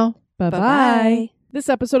care now. Bye-bye. Bye-bye. This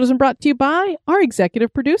episode has been brought to you by our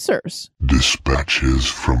executive producers. Dispatches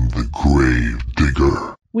from the Grave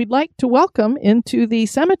Digger. We'd like to welcome into the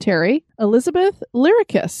cemetery Elizabeth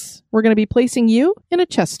Lyricus. We're going to be placing you in a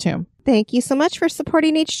chest tomb. Thank you so much for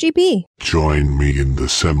supporting HGB. Join me in the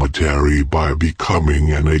cemetery by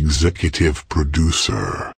becoming an executive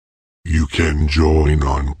producer. You can join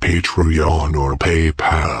on Patreon or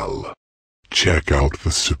PayPal. Check out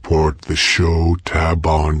the Support the Show tab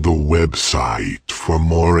on the website for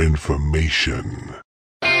more information.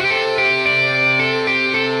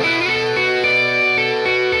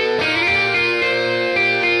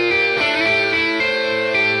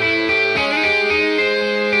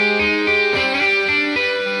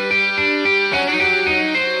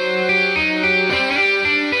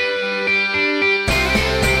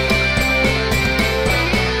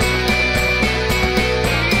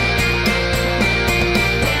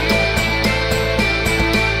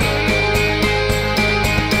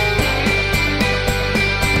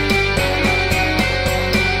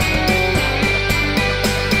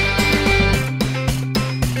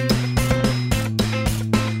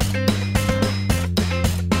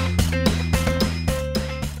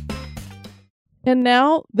 And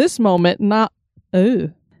now, this moment, not...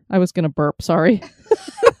 Ooh, I was going to burp, sorry.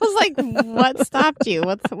 I was like, what stopped you?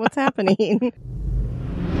 What's happening?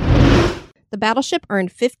 The battleship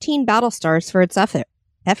earned 15 battle stars for its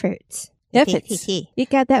efforts. You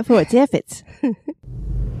got that for its efforts.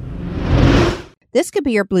 This could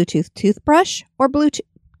be your Bluetooth toothbrush or Bluetooth...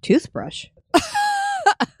 Toothbrush?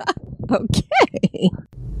 Okay.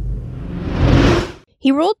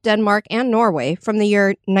 He ruled Denmark and Norway from the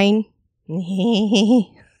year 9...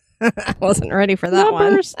 I wasn't ready for that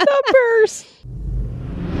Numbers.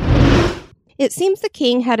 It seems the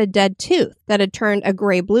king had a dead tooth that had turned a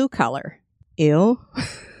gray-blue color. Ew.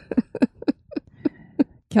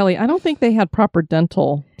 Kelly, I don't think they had proper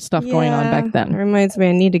dental stuff going on back then. It reminds me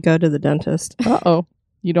I need to go to the dentist. Uh-oh.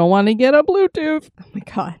 You don't want to get a Bluetooth. Oh my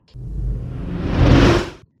God.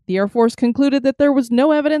 The Air Force concluded that there was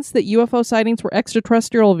no evidence that UFO sightings were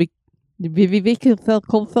extraterrestrial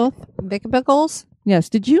vehicles? Yes.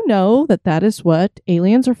 Did you know that is what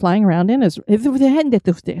aliens are flying around in? That's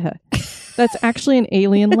actually an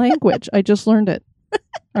alien language. I just learned it.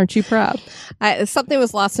 Aren't you proud? Something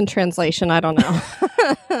was lost in translation. I don't know.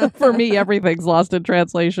 For me, everything's lost in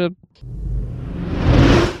translation.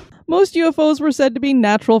 Most UFOs were said to be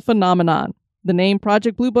natural phenomenon. The name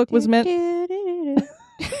Project Blue Book was meant... No,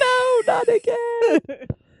 not again!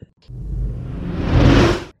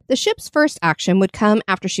 The ship's first action would come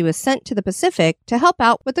after she was sent to the Pacific to help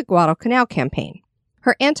out with the Guadalcanal campaign.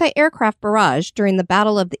 Her anti-aircraft barrage during the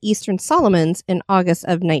Battle of the Eastern Solomons in August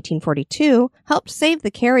of 1942 helped save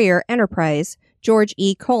the carrier Enterprise, George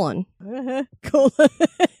E. Colon. You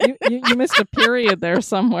missed a period there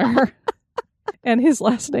somewhere. And his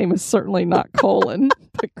last name is certainly not Colon,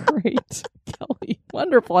 but great. Kelly,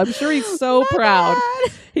 wonderful. I'm sure he's so proud.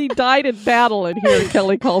 Bad. He died in battle, and here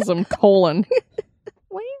Kelly calls him Colon.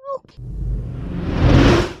 Well.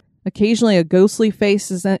 Occasionally a ghostly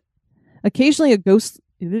face is... Occasionally a ghost...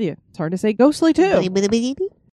 It's hard to say ghostly, too.